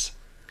saviours,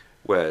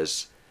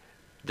 whereas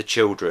the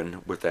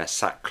children with their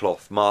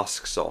sackcloth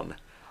masks on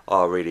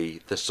are really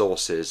the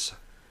sources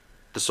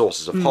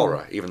of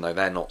horror, even though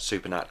they're not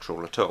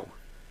supernatural at all.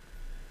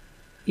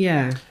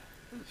 Yeah.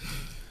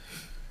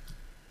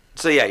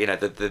 So yeah,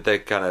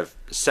 the kind of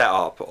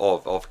setup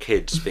of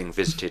kids being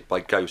visited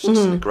by ghosts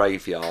in the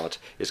graveyard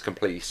is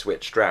completely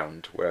switched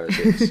round,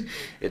 whereas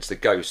it's the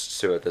ghosts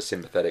who are the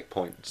sympathetic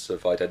points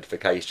of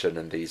identification,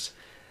 and these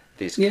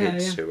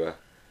kids who are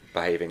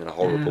behaving in a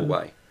horrible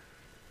way.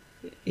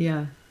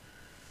 Yeah.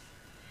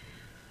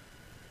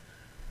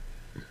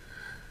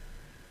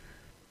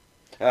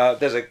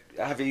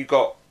 Have you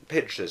got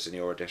pictures in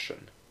your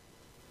edition?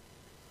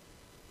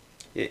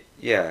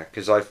 Yeah,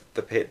 because I've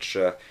the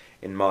picture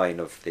in mine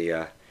of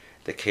the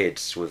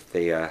kids with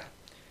the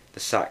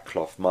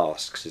sackcloth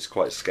masks is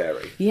quite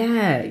scary.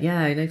 Yeah,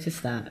 I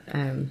noticed that.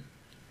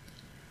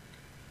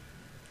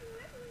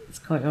 It's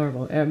quite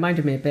horrible. It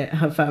reminded me a bit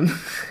of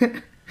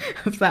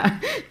of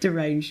that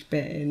deranged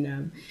bit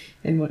in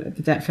one of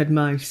the Deptford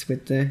Mice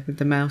with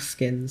the mouse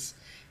skins.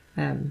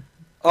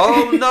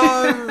 Oh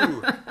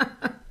no!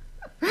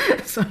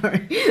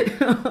 Sorry.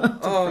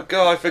 Oh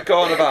god, I've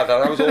forgotten about that.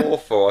 That was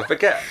awful. I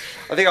think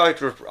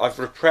I've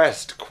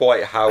repressed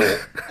quite how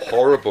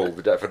horrible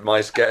the Deptford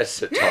Mice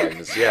gets at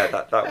times. Yeah,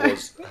 that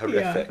was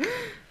horrific.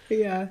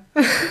 Yeah.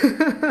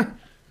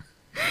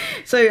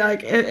 So,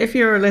 like, if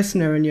you're a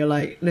listener and you're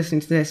like listening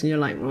to this and you're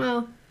like,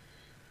 well,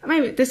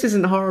 maybe this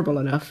isn't horrible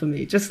enough for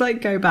me, just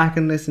like go back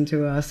and listen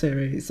to our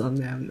series on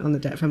the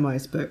Deptford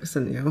Mice books,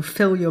 and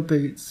fill your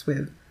boots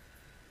with.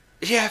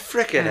 Yeah,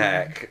 frickin'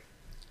 heck.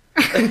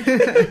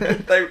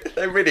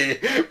 they really,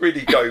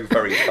 really go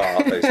very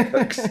far, those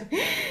books.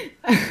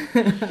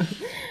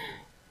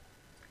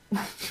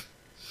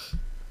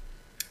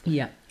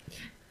 Yeah.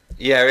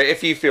 Yeah,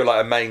 if you feel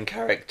like a main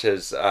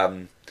character's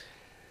a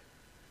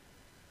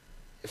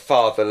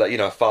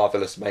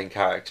fatherless main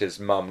character's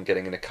mum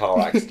getting in a car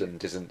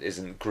accident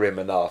isn't grim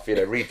enough,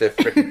 read the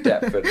frickin'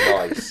 Deptford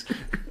Mice,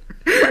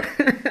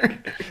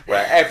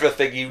 where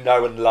everything you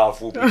know and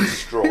love will be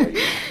destroyed.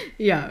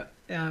 Yeah.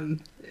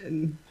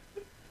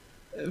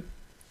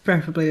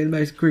 Preferably in the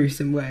most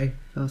gruesome way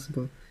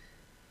possible.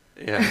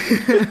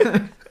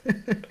 Yeah.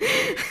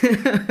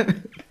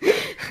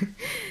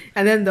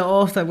 And then the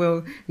author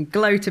will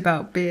gloat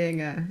about being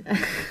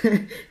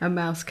a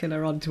mouse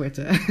killer on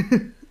Twitter.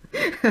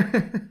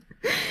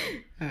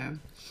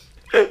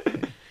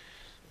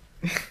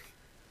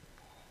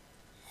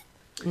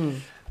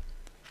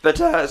 But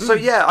so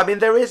yeah, I mean,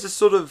 there is a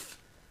sort of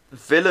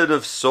villain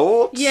of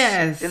sorts,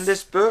 yes, in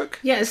this book.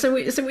 Yeah, so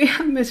we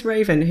have Miss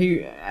Raven,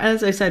 who,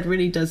 as I said,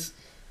 really does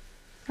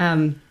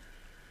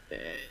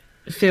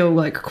feel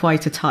like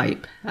quite a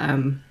type,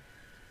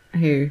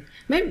 who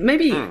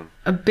maybe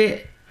a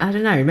bit, I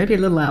don't know, maybe a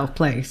little out of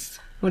place.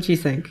 What do you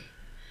think?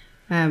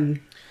 A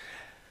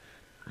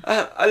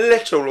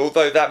little,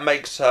 although that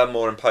makes her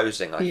more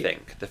imposing, I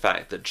think, the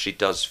fact that she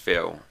does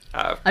feel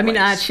out of place. I mean,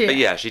 actually, but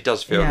yeah, she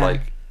does feel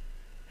like.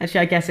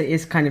 Actually, I guess it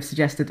is kind of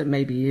suggested that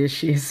maybe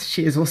she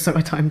is also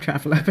a time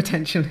traveller,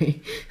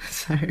 potentially.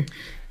 So,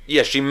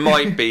 Yeah, she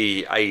might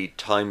be a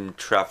time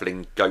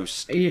traveling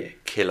ghost Yeah,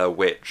 killer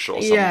witch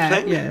or yeah,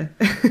 something. yeah.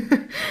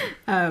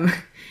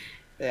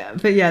 Yeah,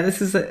 but yeah,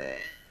 this is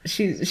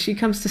she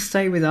comes to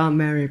stay with Aunt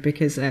Mary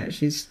because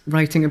she's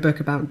writing a book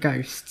about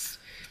ghosts.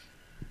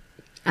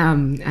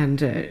 And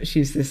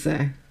she's this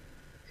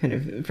kind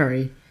of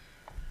very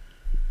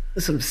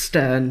sort of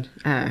stern,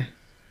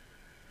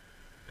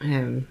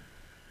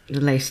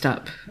 laced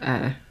up,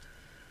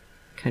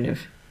 kind of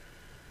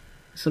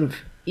sort of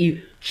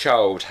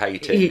Child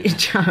hating.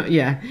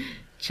 yeah,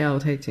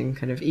 child hating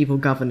kind of evil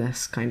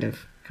governess kind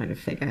of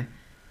figure.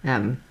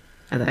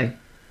 Although,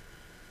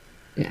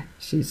 yeah,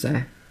 she's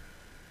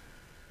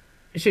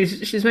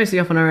mostly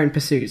off on her own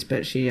pursuits,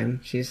 but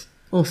she's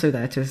also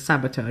there to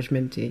sabotage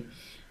Minty.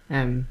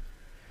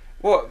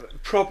 Well,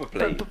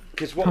 probably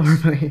because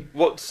Probably.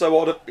 what's so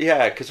odd?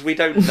 Yeah, because we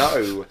don't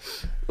know,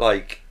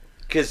 like,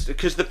 because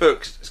the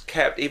book's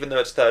kept, even though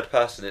it's third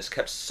person, it's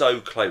kept so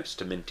close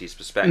to Minty's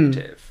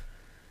perspective.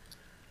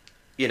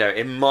 You know,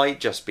 it might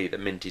just be that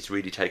Minty's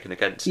really taken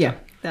against Yeah, her.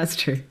 that's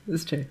true.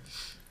 That's true.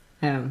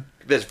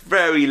 There's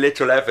very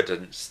little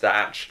evidence that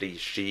actually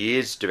she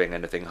is doing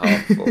anything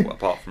harmful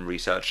apart from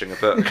researching a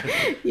book.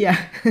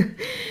 Yeah.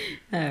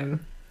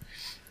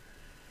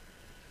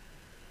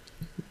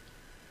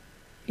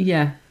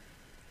 Yeah.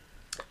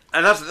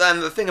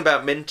 And the thing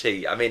about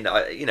Minty. I mean,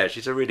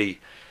 she's a really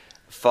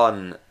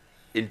fun,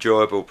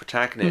 enjoyable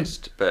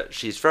protagonist, but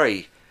she's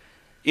very,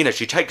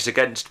 she takes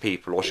against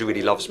people, or she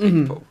really loves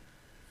people.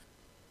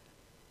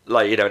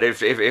 Like,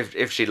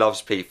 if she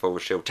loves people,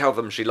 she'll tell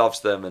them she loves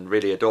them and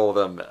really adore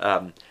them.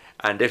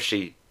 And if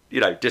she,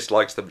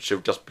 dislikes them,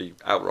 she'll just be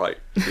outright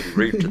really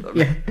rude to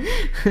them.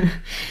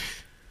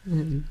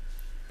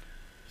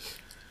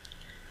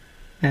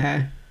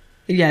 Yeah.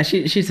 Yeah,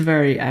 she's a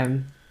very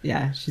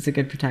she's a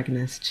good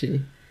protagonist.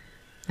 She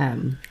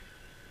some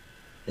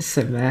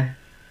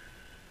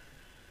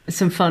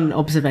fun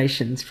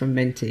observations from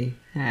Minty,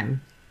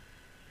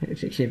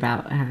 particularly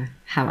about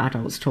how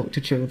adults talk to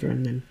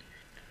children, and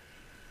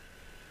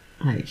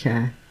like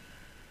Aunt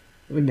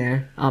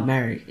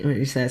Mary, when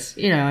he says,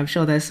 I'm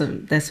sure there's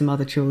some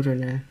other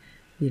children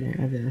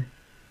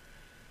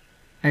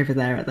over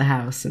there at the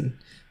house, and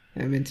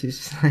Minty's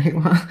just like,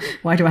 well,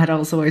 why do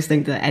adults always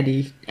think that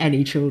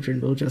any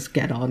children will just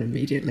get on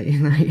immediately?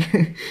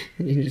 Like,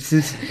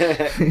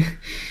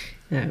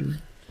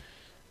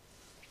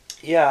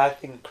 Yeah, I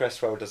think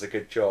Cresswell does a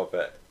good job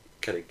at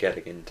kind of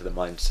getting into the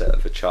mindset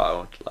of a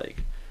child.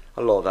 Like,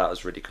 a lot of that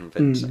was really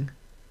convincing.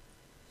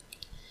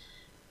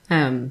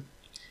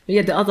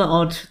 Yeah, the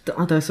other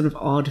sort of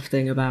odd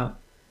thing about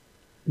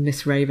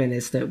Miss Raven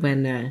is that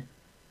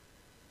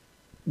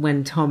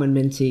when Tom and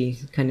Minty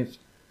kind of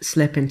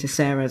slip into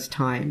Sarah's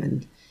time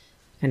and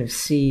kind of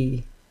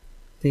see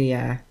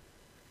the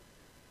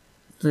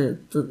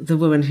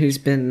woman who's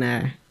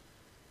been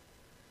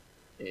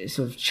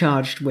sort of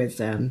charged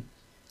with I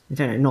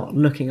don't know, not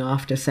looking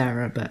after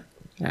Sarah, but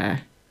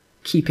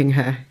keeping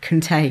her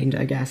contained,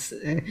 I guess.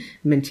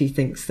 Minty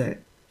thinks that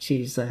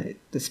she's the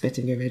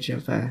spitting image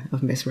of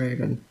Miss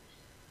Raven,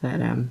 but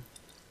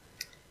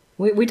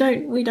we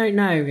don't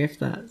know if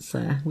that's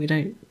we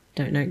don't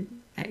know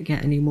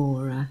get any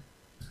more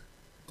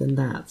than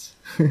that.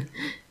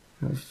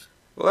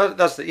 Well,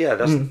 that's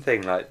the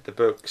thing. Like, the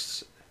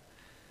books,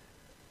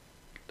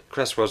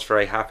 Cresswell's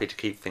very happy to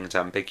keep things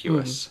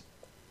ambiguous.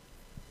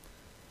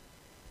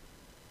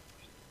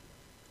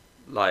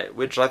 Like,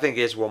 which I think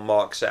is what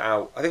marks it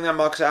out. I think that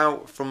marks it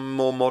out from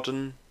more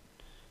modern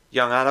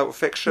young adult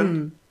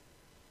fiction.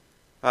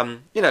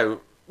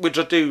 Which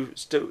I do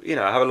still,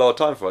 have a lot of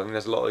time for. I think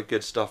there's a lot of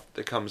good stuff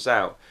that comes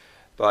out.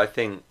 But I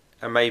think,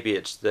 and maybe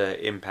it's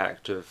the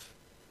impact of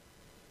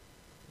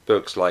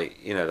books like,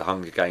 The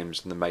Hunger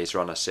Games and the Maze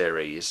Runner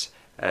series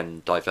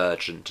and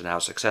Divergent, and how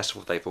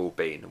successful they've all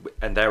been.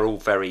 And they're all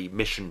very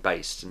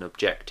mission-based and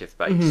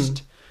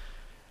objective-based.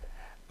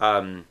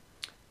 That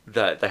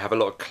they have a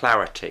lot of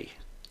clarity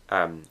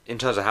in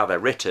terms of how they're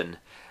written,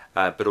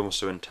 but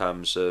also in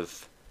terms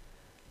of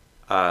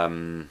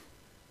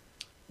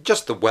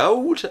just the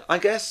world, I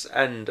guess,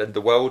 and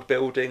the world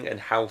building and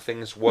how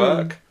things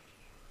work.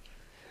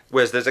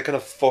 Whereas there's a kind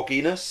of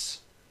fogginess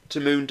to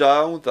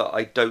Moondial that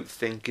I don't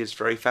think is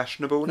very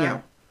fashionable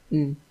now.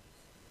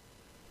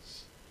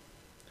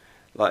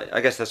 Like,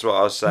 I guess that's what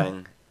I was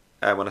saying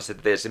when I said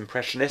that it's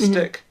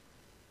impressionistic.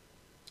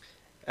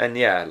 And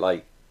yeah,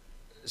 like,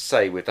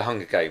 say with the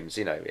Hunger Games,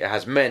 it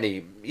has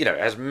many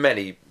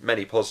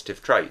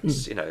positive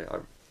traits. I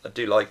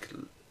do like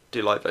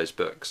those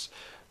books,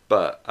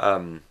 but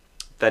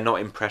they're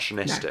not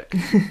impressionistic.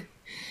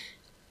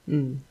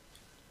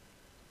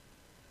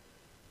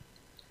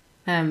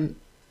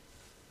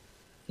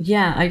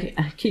 Yeah,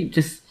 I keep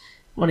just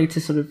wanting to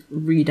sort of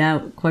read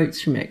out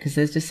quotes from it because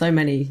there's just so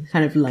many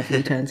kind of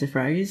lovely turns of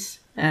phrase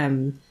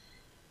and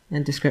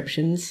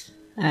descriptions.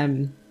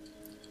 Yeah,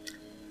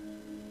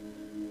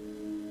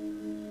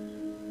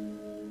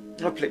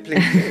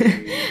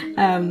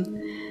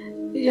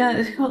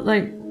 it's got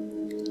like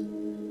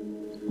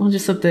one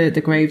just of the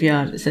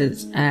graveyard. It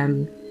says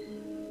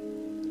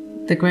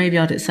the The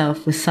graveyard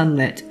itself was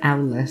sunlit,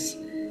 owlless.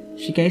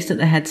 She gazed at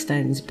the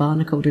headstones,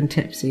 barnacled and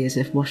tipsy as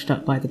if washed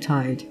up by the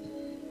tide.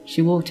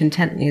 She walked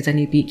intently as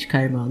any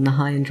beachcomber on the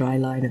high and dry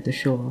line of the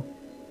shore.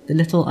 The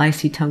little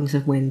icy tongues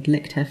of wind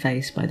licked her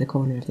face by the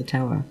corner of the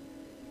tower.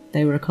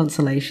 They were a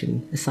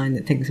consolation, a sign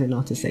that things were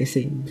not as they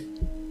seemed.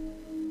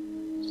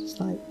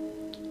 Just like,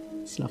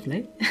 it's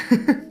lovely.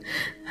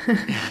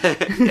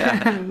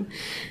 Yeah.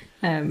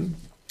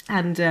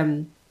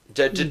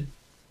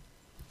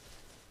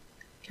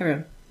 Carry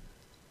on.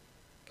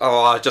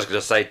 Oh, I was just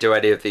going to say, do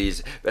any of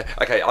these...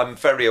 Okay, I'm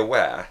very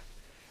aware.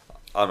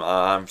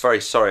 I'm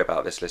very sorry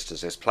about this,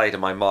 listeners. It's played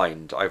in my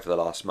mind over the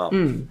last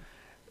month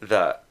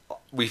that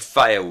we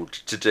failed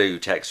to do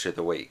Texture of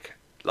the Week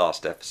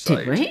last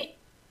episode. Did we?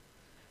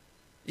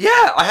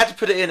 Yeah, I had to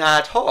put it in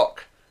ad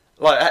hoc.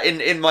 Like,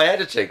 in my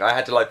editing, I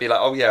had to be like,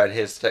 oh yeah, and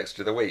here's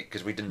Texture of the Week,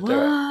 because we didn't do it.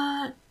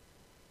 What?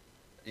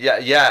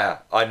 Yeah,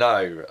 I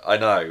know.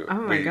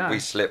 Oh my God. We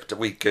slipped,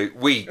 we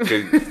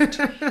goofed.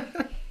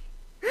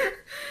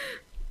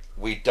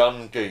 We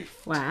done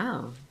goofed.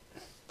 Wow.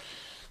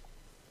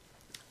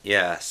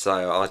 Yeah,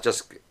 so I was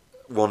just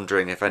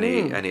wondering if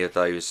any of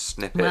those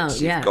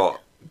snippets you've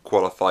got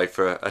qualify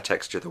for a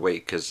Texture of the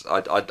Week, because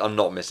I'm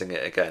not missing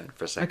it again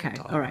for a second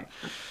time. Okay, all right.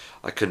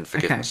 I couldn't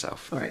forgive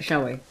myself. All right,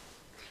 shall we?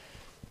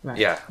 Right.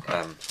 Yeah,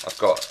 I've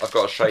got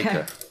a shaker.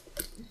 Okay.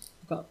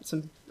 I've got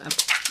a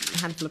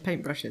handful of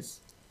paintbrushes.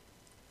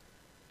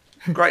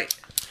 Great.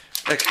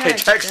 Okay,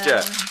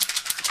 texture.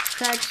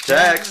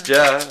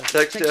 Texture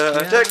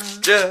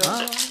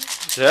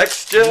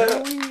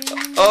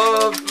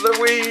of the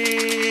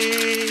week.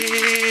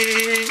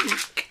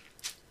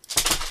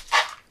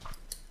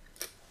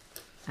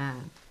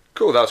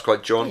 Cool, that was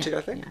quite jaunty,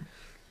 I think.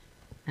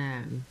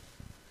 Yeah.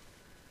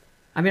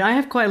 I mean, I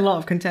have quite a lot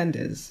of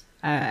contenders,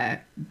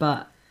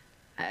 but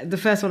the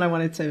first one I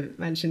wanted to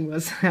mention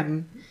was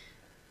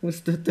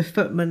the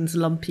footman's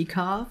lumpy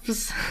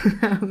calves.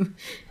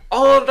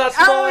 Oh, that's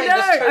fine. Oh no!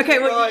 That's totally Okay,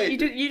 well, right.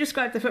 you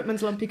describe the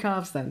footman's lumpy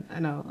calves then,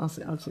 and I'll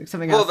do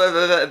something else.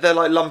 Well, they're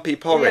like lumpy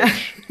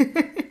porridge.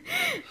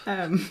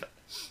 Yeah.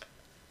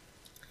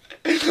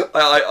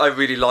 I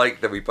really like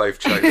that we both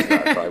chose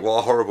that. Though. What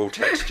a horrible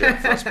texture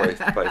for us both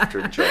to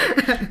enjoy.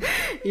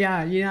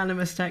 Yeah,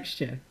 unanimous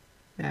texture.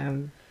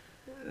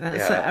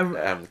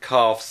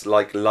 Calves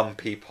like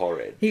lumpy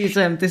porridge. He's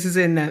this is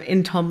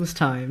in Tom's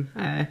time.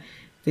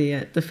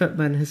 The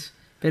footman has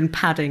been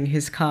padding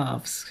his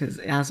calves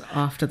as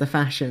after the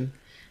fashion,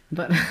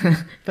 but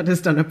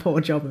has done a poor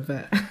job of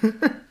it.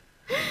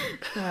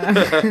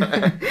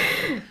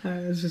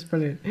 It's just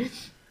brilliant.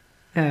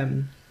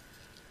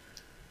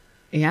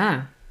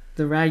 Yeah,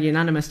 the rare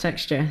unanimous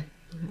texture.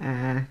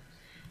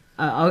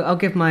 I'll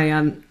give my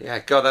Yeah,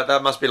 God,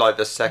 that must be like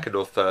the second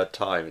or third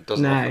time. It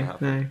doesn't often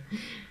happen.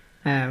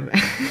 No.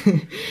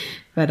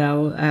 But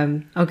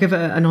I'll give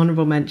an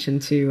honourable mention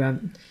to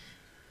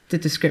the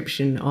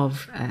description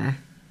of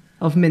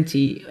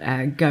Minty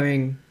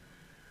going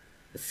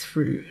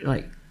through,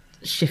 like,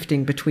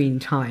 shifting between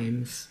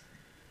times,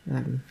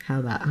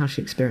 how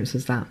she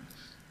experiences that.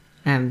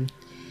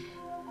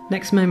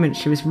 Next moment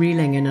she was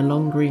reeling in a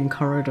long green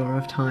corridor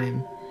of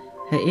time,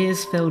 her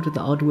ears filled with the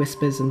odd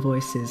whispers and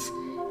voices,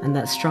 and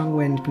that strong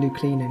wind blew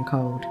clean and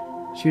cold.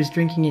 She was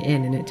drinking it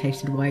in and it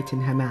tasted white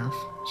in her mouth.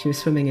 She was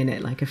swimming in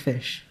it like a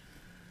fish.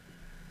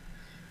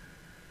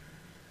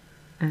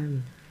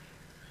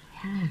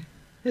 Yeah.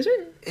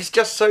 It's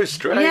just so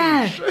strange.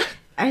 Yeah,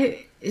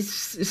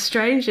 it's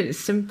strange. It's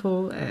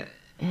simple.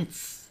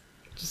 It's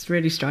just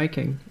really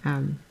striking.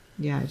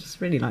 Yeah, I just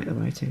really like the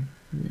writing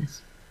in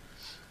this.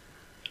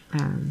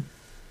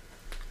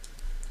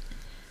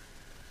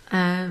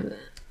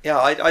 Yeah,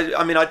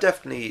 I mean, I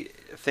definitely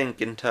think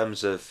in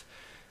terms of,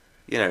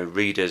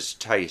 readers'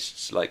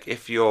 tastes. Like,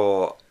 if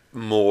you're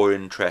more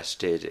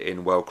interested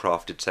in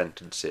well-crafted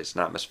sentences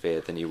and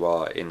atmosphere than you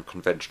are in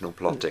conventional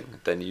plotting,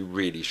 then you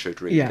really should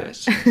read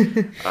this.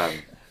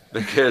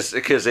 Because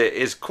it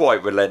is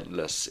quite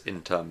relentless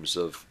in terms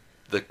of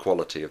the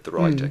quality of the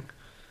writing.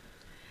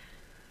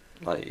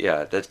 Like,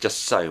 yeah, there's just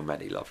so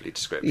many lovely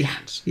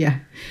descriptions. Yeah.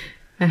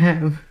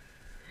 I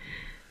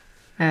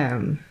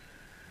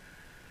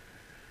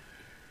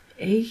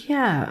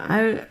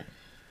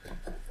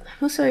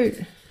also,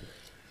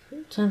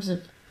 in terms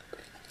of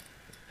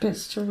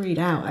bits to read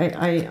out,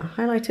 I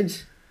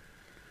highlighted,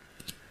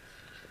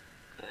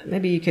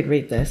 maybe you could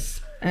read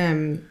this,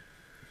 the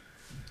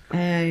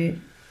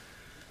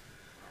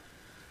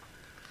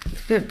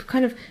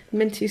kind of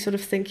Minty sort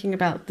of thinking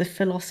about the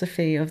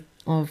philosophy of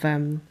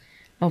the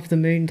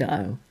moon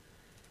dial.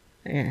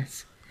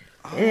 Yes.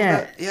 Oh,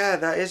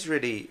 that is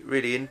really,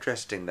 really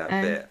interesting, that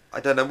bit. I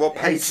don't know, what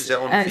page is it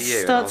on for you?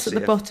 It starts at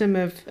the bottom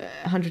of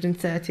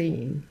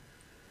 113.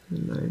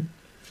 No.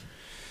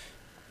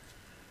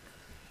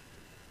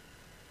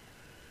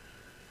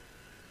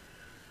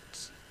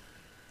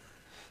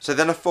 So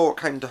then a thought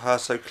came to her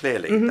so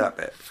clearly, that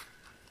bit.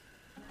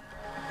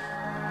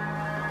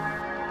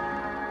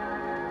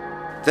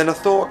 Then a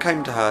thought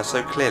came to her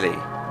so clearly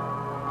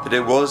that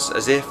it was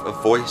as if a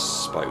voice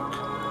spoke.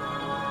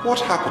 What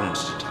happened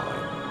to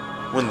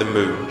time? when the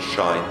moon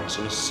shines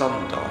on a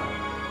sundial.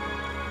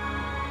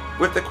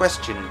 With the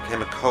question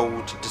came a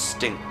cold,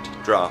 distinct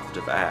draught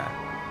of air.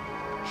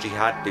 She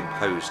had been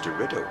posed a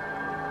riddle.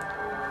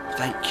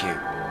 "Thank you,"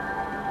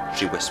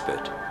 she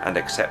whispered, and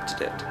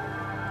accepted it.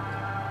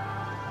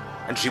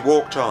 And she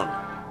walked on,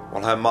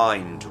 while her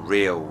mind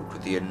reeled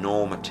with the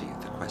enormity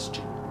of the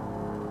question.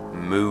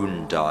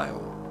 Moon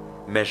dial,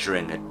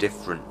 measuring a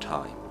different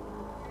time.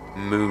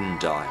 Moon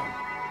dial,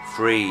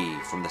 free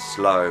from the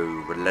slow,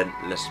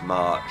 relentless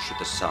march of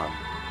the sun,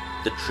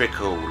 the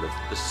trickle of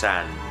the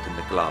sand in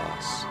the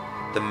glass,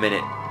 the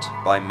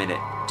minute-by-minute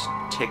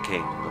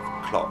ticking of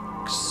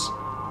clocks.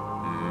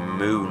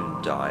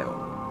 Moon dial,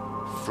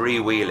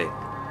 freewheeling,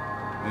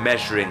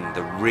 measuring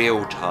the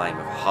real time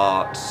of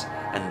hearts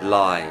and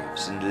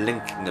lives and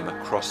linking them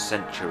across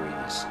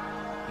centuries.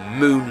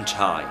 Moon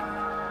time.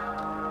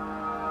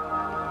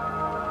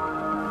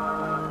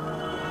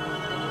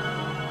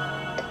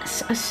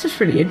 It's just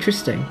really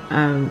interesting.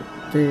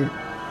 The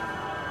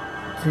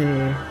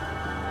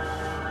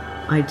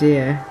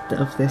idea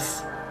of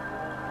this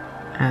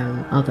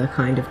other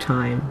kind of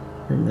time,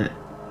 and that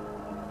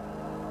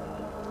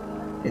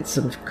it's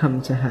sort of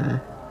come to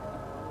her,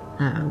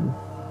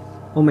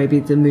 or maybe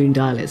the moon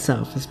dial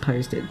itself has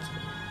presented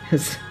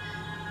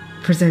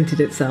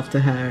itself to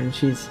her, and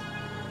she's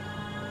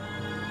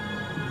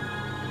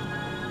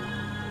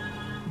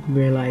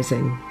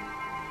realizing,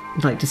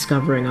 like,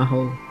 discovering a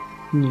whole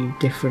new,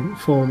 different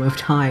form of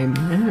time.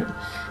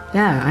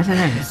 Yeah, I don't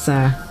know.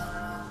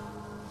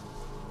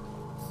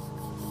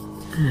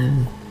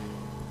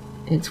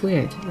 It's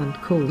weird and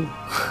cool.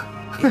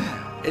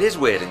 Yeah, it is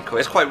weird and cool.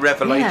 It's quite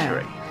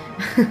revelatory.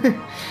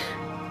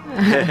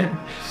 Yeah.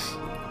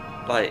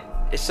 Like,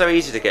 it's so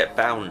easy to get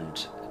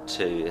bound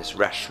to this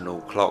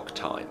rational clock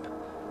time,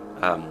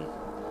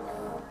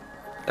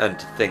 and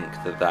to think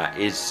that that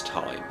is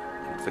time,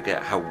 and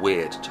forget how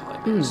weird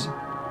time is.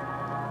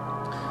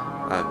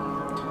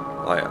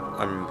 I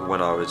remember when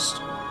I was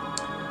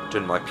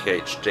doing my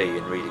PhD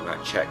and reading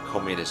about Czech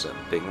communism,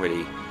 being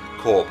really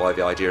caught by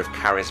the idea of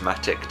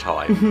charismatic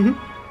time,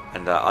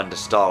 and that under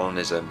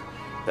Stalinism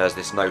there's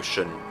this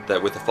notion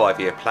that with the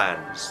 5-year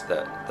plans,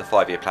 that the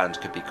 5-year plans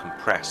could be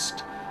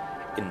compressed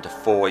into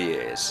 4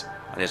 years,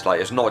 and it's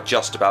like, it's not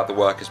just about the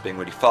workers being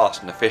really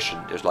fast and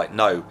efficient. It was like,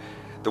 no,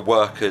 the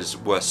workers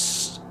were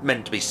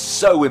meant to be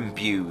so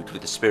imbued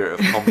with the spirit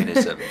of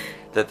communism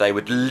that they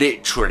would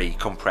literally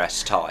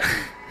compress time.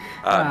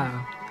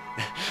 Wow.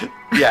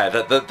 Yeah,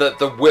 that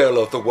the will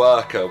of the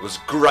worker was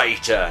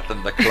greater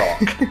than the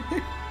clock.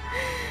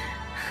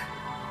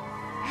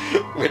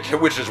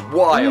 which is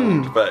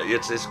wild, but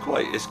it's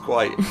quite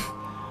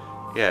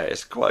yeah,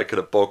 it's quite a kind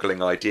of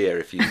boggling idea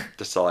if you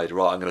decide,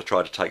 right, I'm going to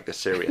try to take this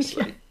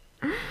seriously.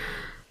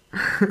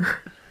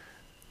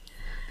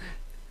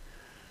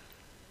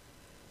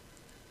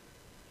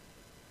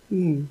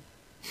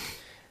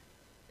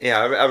 Yeah,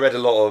 I read a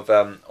lot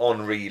of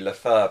Henri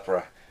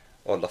Lefebvre,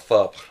 or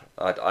Lefebvre.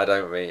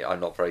 I'm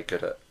not very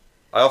good at.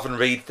 I often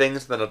read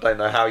things, then I don't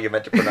know how you're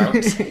meant to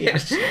pronounce it.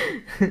 Yes.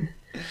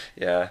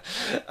 Yeah.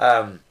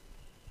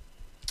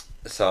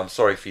 So I'm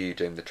sorry for you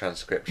doing the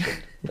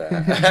transcription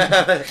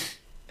there.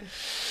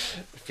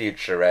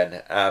 Future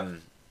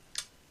N.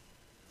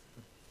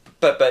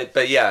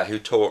 But yeah, who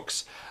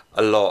talks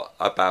a lot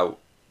about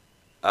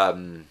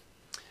the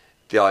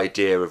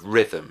idea of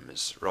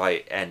rhythms,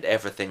 right, and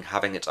everything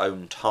having its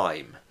own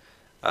time.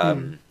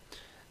 And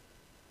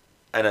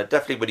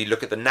definitely when you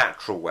look at the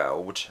natural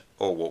world,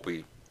 or what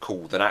we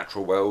call the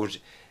natural world,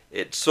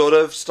 it sort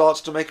of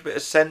starts to make a bit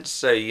of sense.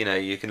 So, you know,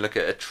 you can look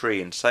at a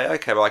tree and say,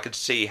 okay, well, I could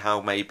see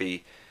how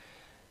maybe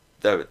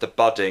the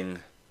budding,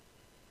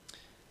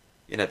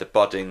 you know, the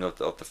budding of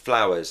the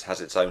flowers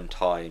has its own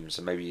times,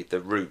 and maybe the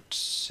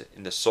roots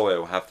in the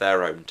soil have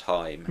their own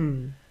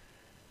time,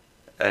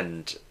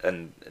 and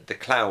the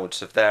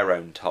clouds have their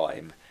own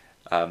time.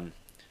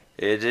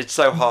 It's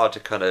so hard to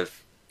kind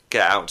of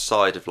get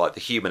outside of like the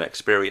human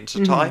experience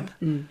of time,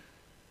 and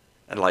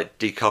like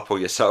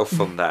decouple yourself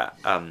from that.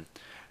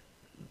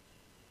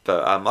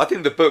 But I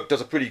think the book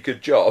does a pretty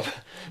good job,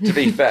 to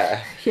be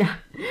fair. Yeah.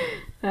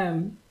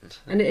 And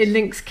it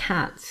links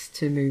cats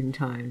to moon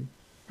time,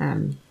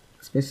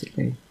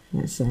 explicitly.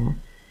 There's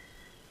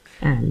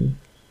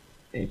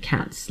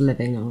cats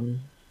living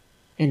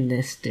in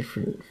this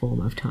different form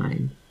of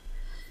time.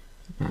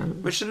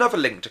 Which is another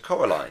link to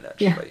Coraline,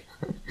 actually.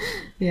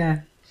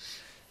 Yeah.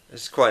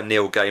 It's quite a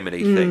Neil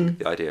Gaiman-y thing,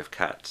 the idea of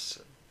cats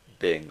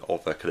being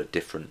of a kind of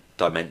different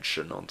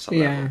dimension on some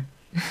level.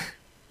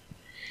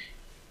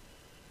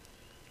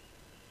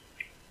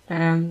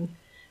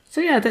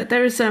 So yeah,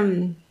 there is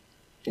some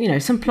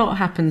plot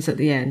happens at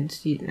the end.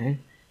 You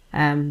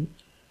know,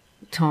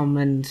 Tom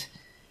and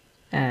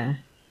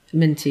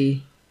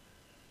Minty,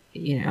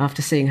 you know,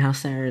 after seeing how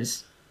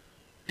Sarah's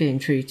being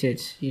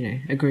treated, you know,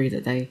 agree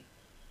that they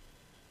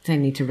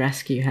need to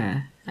rescue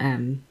her.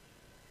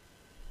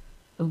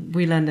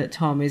 We learn that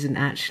Tom isn't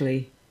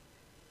actually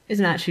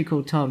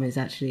called Tom. Is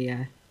actually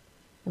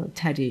or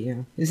Teddy.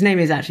 His name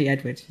is actually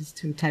Edward. It's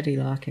to Teddy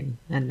Larkin,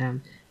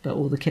 and but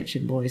all the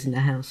kitchen boys in the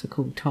house are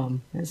called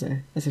Tom as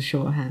a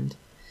shorthand.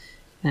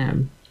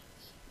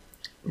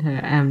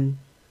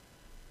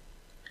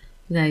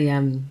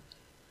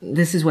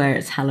 This is where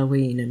it's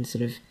Halloween,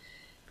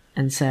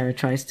 and Sarah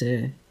tries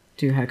to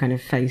do her kind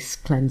of face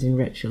cleansing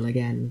ritual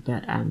again,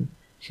 but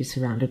she's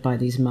surrounded by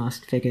these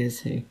masked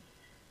figures who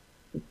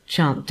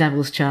chant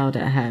Devil's Child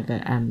at her,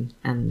 but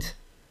and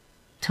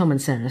Tom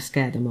and Sarah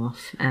scare them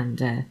off,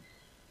 and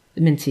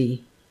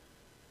Minty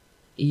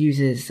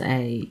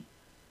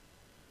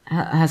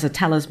has a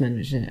talisman,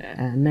 which is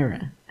a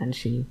mirror, and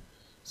she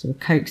sort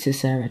of coaxes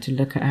Sarah to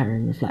look at her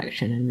in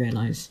reflection and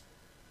realise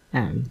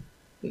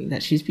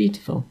that she's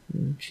beautiful.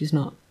 She's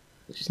not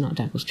a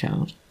Devil's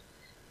Child.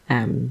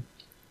 And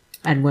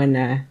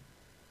when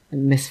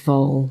Miss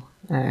Vole,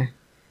 the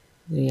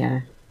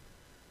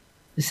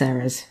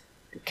Sarah's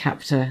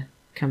captor,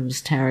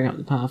 comes tearing up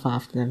the path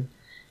after them,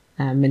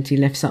 Minty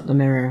lifts up the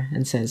mirror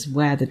and says,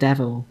 "Where the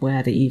devil,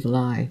 where the evil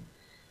eye?"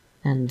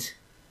 And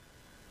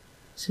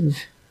sort of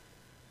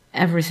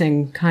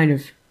everything kind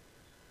of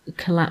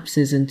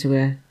collapses into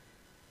a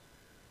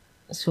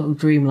sort of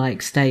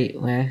dreamlike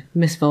state where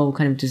Miss Vole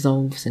kind of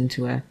dissolves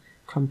into a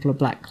crumple of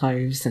black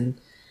clothes, and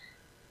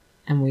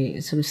we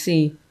sort of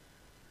see,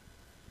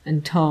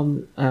 and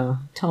Tom or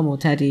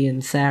Teddy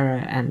and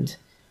Sarah and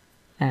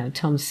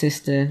Tom's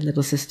sister,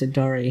 little sister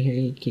Dory, who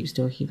he keeps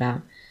talking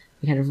about,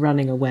 kind of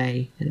running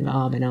away, kind of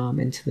arm in arm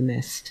into the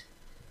mist.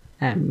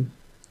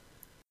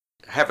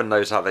 Heaven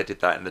knows how they did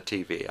that in the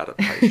TV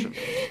adaptation.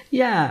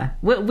 Yeah,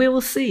 we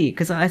will see,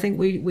 because I think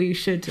we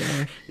should.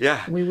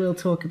 Yeah, we will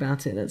talk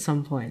about it at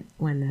some point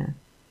when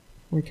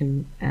we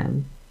can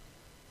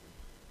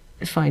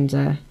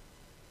find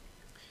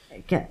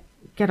get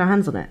our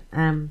hands on it.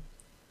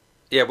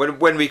 Yeah,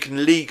 when we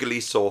can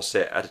legally source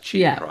it at a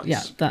cheap price.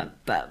 Yeah,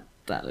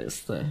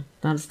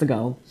 that's the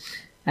goal.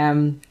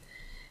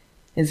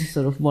 It's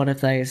sort of one of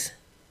those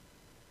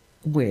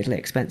weirdly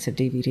expensive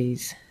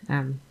DVDs,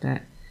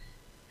 but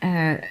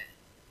and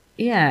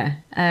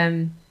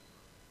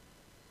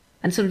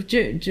sort of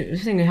the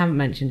thing we haven't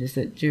mentioned is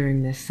that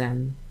during this,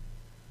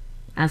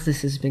 as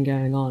this has been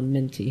going on,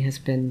 Minty has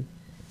been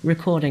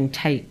recording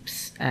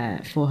tapes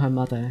for her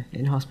mother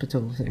in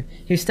hospital,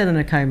 who's still in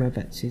a coma,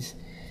 but she's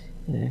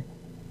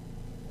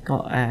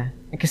got a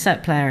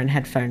cassette player and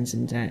headphones,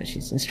 and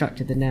she's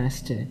instructed the nurse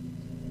to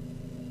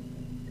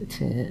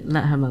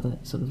let her mother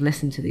sort of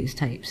listen to these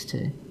tapes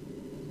to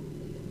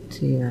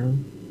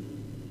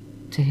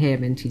hear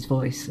Minty's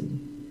voice,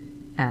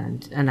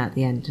 and at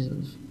the end, sort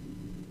of,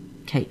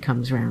 Kate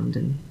comes round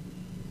and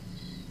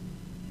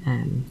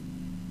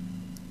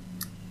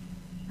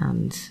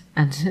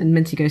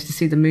Minty goes to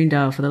see the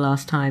Moondial for the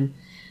last time,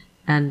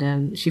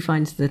 and she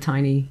finds the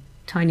tiny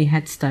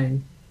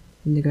headstone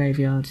in the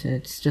graveyard.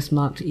 It's just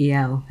marked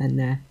EL,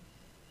 and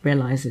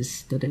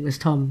realises that it was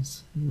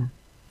Tom's.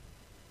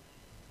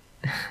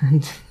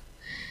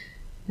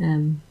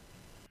 And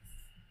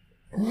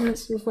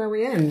that's sort of where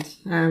we end.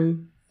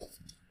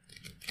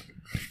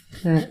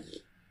 The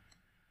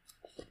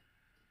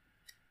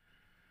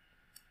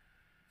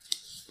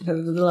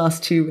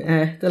last two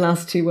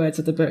words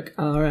of the book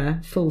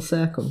are full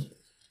circle,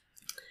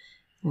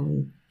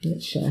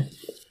 which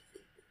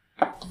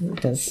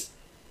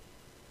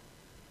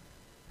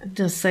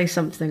does say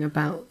something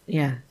about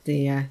the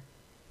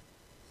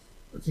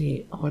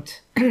odd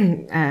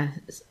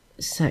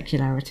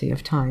circularity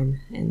of time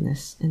in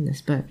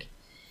this book.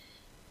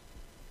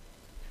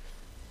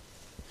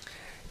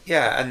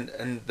 Yeah,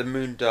 and the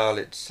Moondial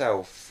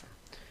itself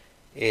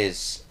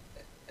is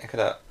a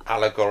kind of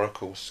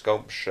allegorical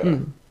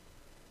sculpture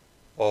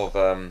of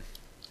I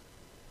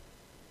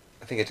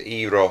think it's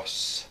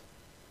Eros,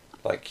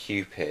 like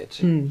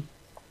Cupid,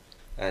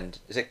 and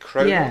is it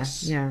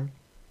Kronos? Yeah.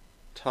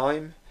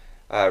 Time,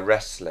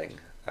 wrestling.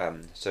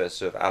 So it's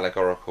sort of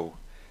allegorical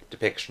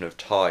depiction of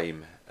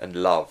time and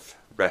love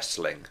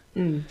wrestling,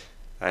 and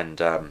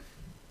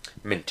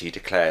Minty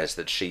declares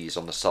that she's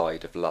on the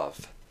side of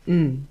love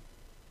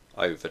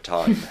over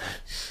time.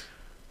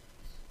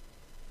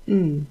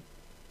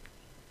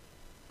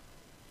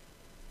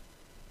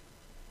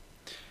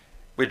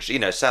 Which,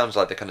 sounds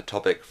like the kind of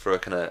topic for a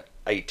kind of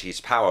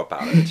 80s power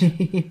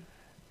ballad.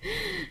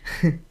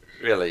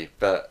 Really,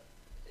 but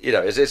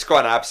it's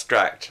quite an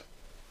abstract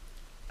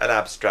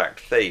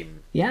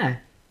theme. Yeah.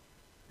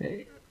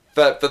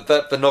 But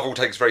the novel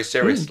takes very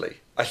seriously.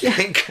 I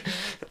think,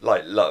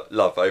 like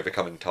love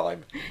overcoming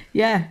time.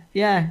 Yeah.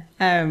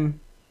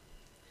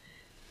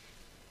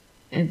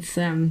 It's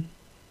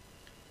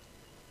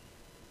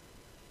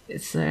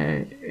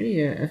a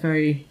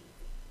very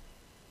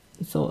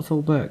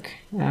thoughtful book.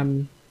 I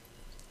mean,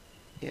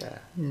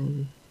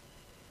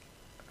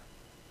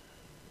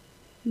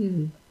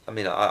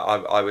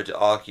 I would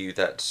argue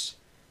that's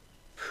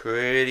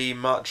pretty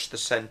much the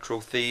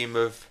central theme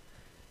of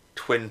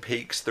Twin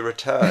Peaks: The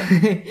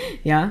Return.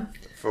 Yeah.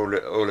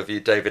 For all of you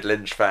David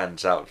Lynch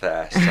fans out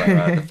there, so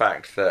the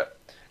fact that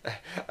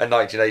a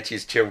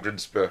 1980s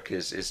children's book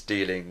is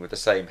dealing with the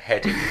same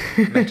heady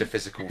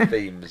metaphysical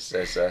themes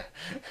as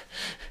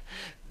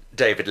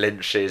David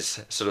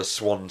Lynch's sort of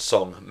swan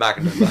song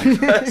magnum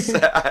opus.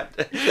 And,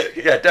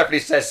 yeah, definitely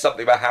says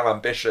something about how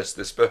ambitious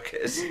this book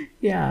is.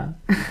 Yeah.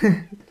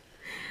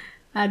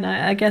 And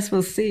I guess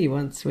we'll see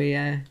once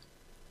when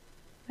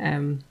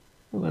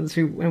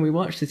we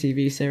watch the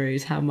TV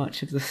series how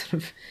much of the sort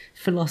of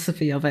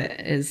philosophy of it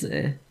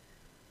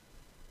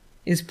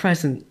is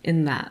present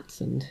in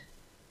that, and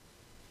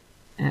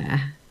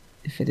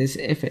if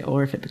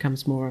it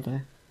becomes more of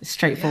a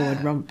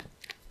straightforward romp.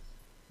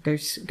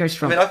 Ghost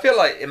romp. I mean, I feel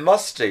like it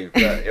must do,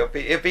 but it'll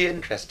be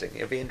interesting.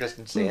 It'll be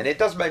interesting to see, and it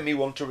does make me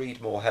want to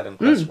read more Helen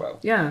Cresswell.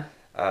 Yeah.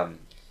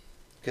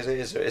 Because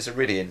it's a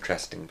really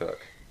interesting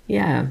book.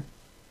 Yeah.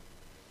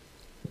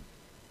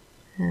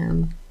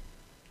 And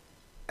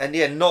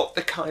yeah, not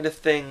the kind of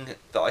thing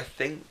that I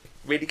think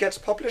really gets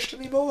published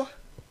anymore.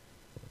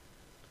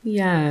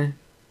 Yeah.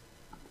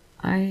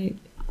 I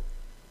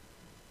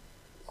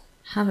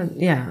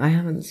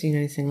haven't seen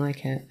anything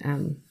like it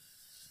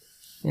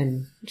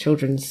in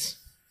children's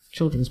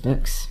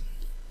books.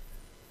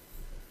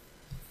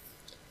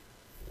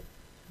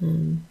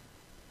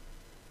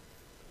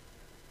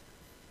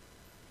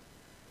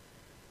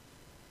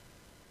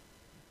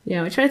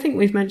 Yeah, which I think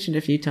we've mentioned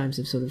a few times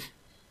of sort of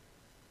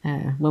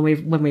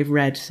when we've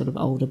read sort of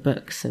older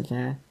books of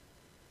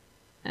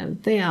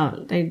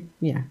they've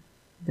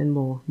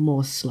been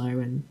more slow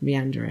and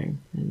meandering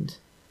and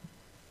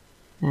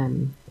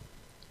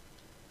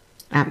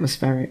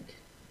atmospheric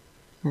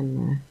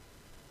and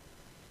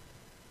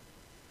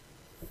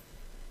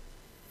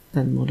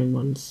than modern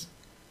ones.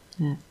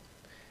 Yeah.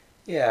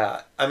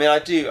 Yeah, I mean, I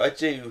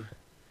do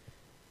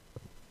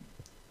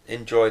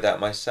enjoy that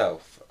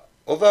myself.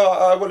 Although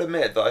I will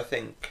admit that I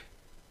think,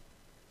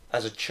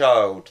 as a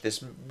child,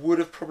 this would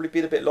have probably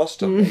been a bit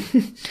lost on me.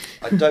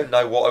 I don't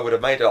know what I would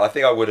have made of it. I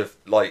think I would have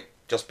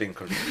just been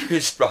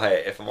confused by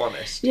it, if I'm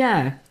honest.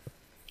 Yeah.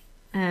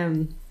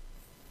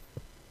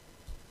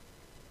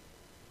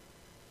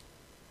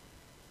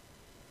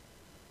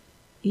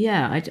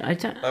 Yeah, I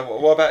don't.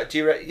 What about do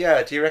you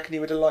reckon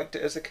you would have liked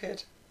it as a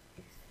kid?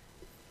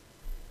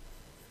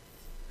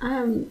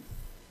 I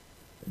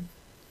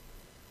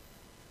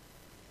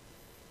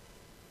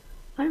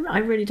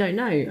really don't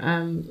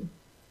know.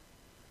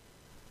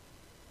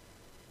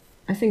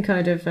 I think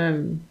I'd have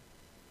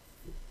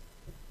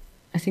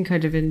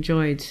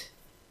enjoyed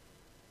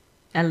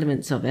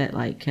elements of it.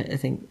 Like I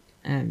think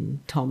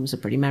Tom's a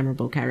pretty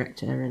memorable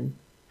character,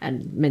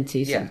 and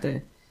Minty's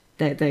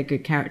they're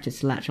good characters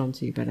to latch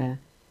onto. But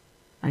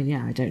I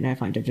don't know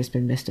if I'd have just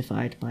been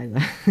mystified by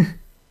the.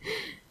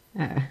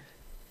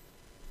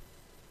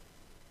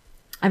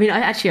 I mean,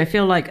 I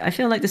feel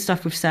like the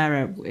stuff with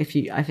Sarah. If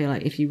you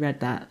read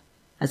that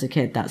as a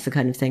kid, that's the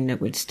kind of thing that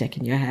would stick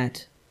in your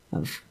head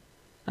of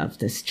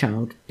this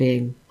child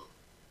being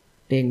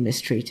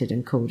mistreated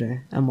and called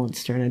a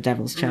monster and a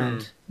devil's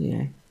child. You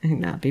know, I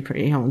think that'd be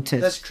pretty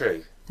haunted. That's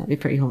true. That'd be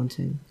pretty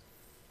haunting.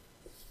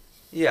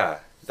 Yeah,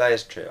 that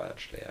is true.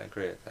 Actually, I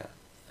agree with that.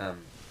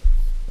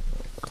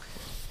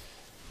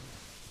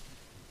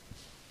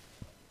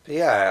 But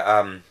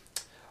yeah,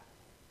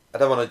 I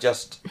don't want to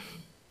just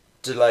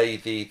delay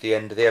the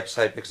end of the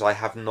episode because I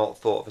have not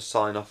thought of a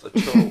sign off at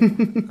all.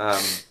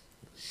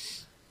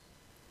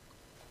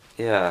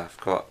 Yeah, I've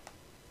got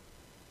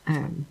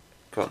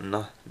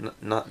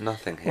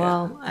nothing here.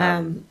 Well,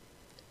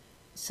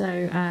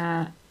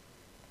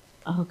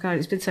 oh god,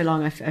 it's been so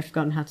long. I've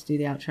forgotten how to do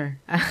the outro.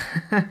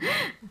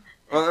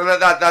 Well,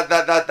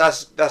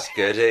 that's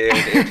good.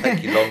 It'll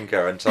take you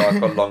longer until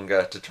I've got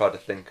longer to try to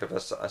think of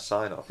a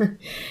sign off.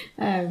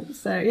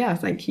 So yeah,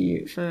 thank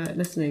you for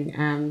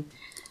listening.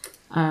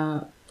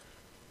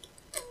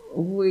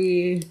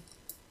 We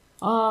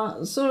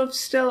are sort of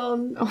still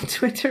on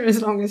Twitter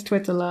as long as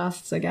Twitter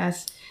lasts, I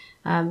guess.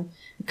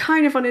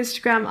 Kind of on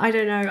Instagram. I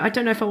don't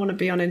know if I want to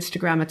be on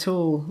Instagram at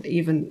all,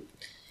 even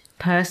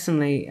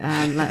personally,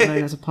 let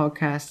alone as a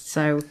podcast.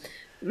 So,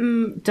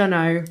 don't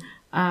know.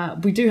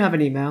 We do have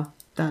an email.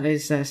 That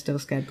is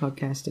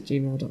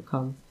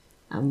stillscaredpodcast@gmail.com.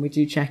 And we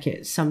do check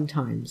it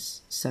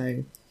sometimes.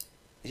 So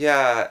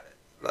yeah,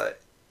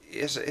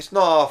 it's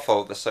not our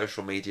fault that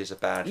social media is a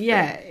bad thing.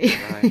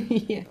 Right?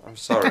 Yeah. I'm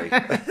sorry.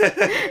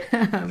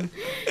 And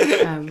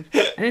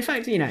in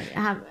fact,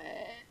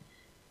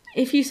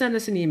 if you send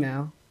us an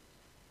email,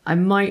 we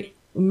might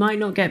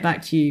not get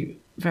back to you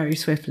very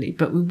swiftly,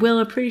 but we will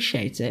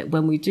appreciate it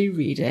when we do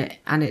read it,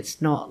 and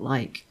it's not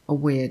like a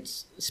weird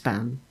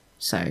spam.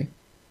 So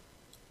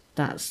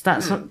that's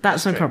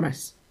a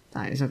promise.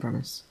 That is a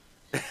promise.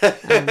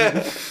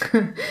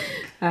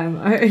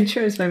 Our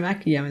intro is by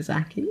Maki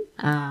Yamazaki.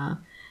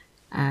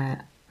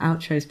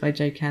 Outros by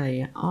Joe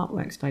Kelly.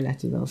 Artworks by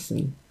Letty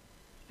Wilson.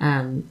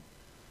 And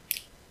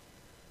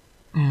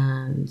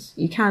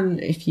you can,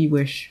 if you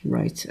wish,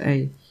 write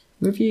a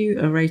review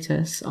or rate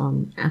us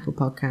on Apple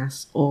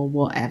Podcasts or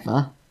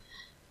whatever.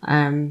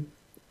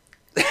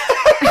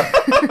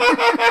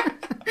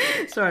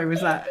 Sorry,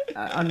 was that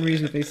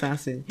unreasonably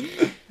sassy?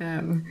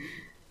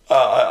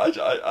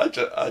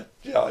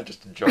 I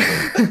just enjoy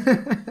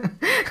it.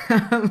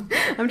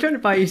 I'm trying to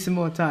buy you some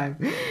more time.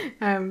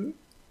 No,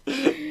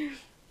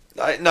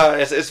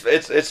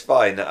 it's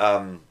fine.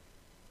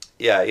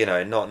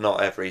 Yeah,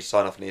 not every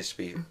sign-off needs to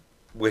be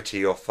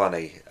witty or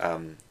funny.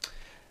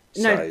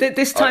 No,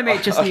 this time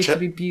it just needs to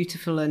be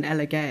beautiful and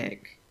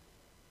elegiac.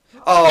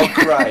 Oh,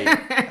 great.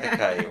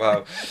 Okay,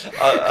 well,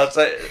 I'll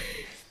say,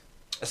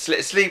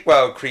 sleep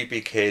well,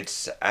 creepy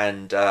kids,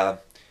 and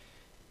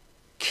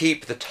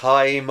keep the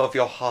time of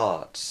your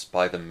hearts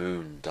by the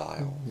moon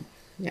dial.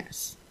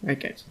 Yes, very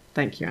good.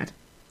 Thank you, Ed.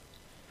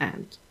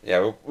 And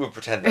yeah, we'll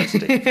pretend that's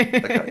Steve.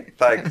 Okay,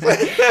 thanks.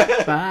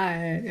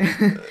 Bye.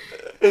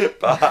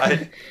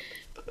 Bye.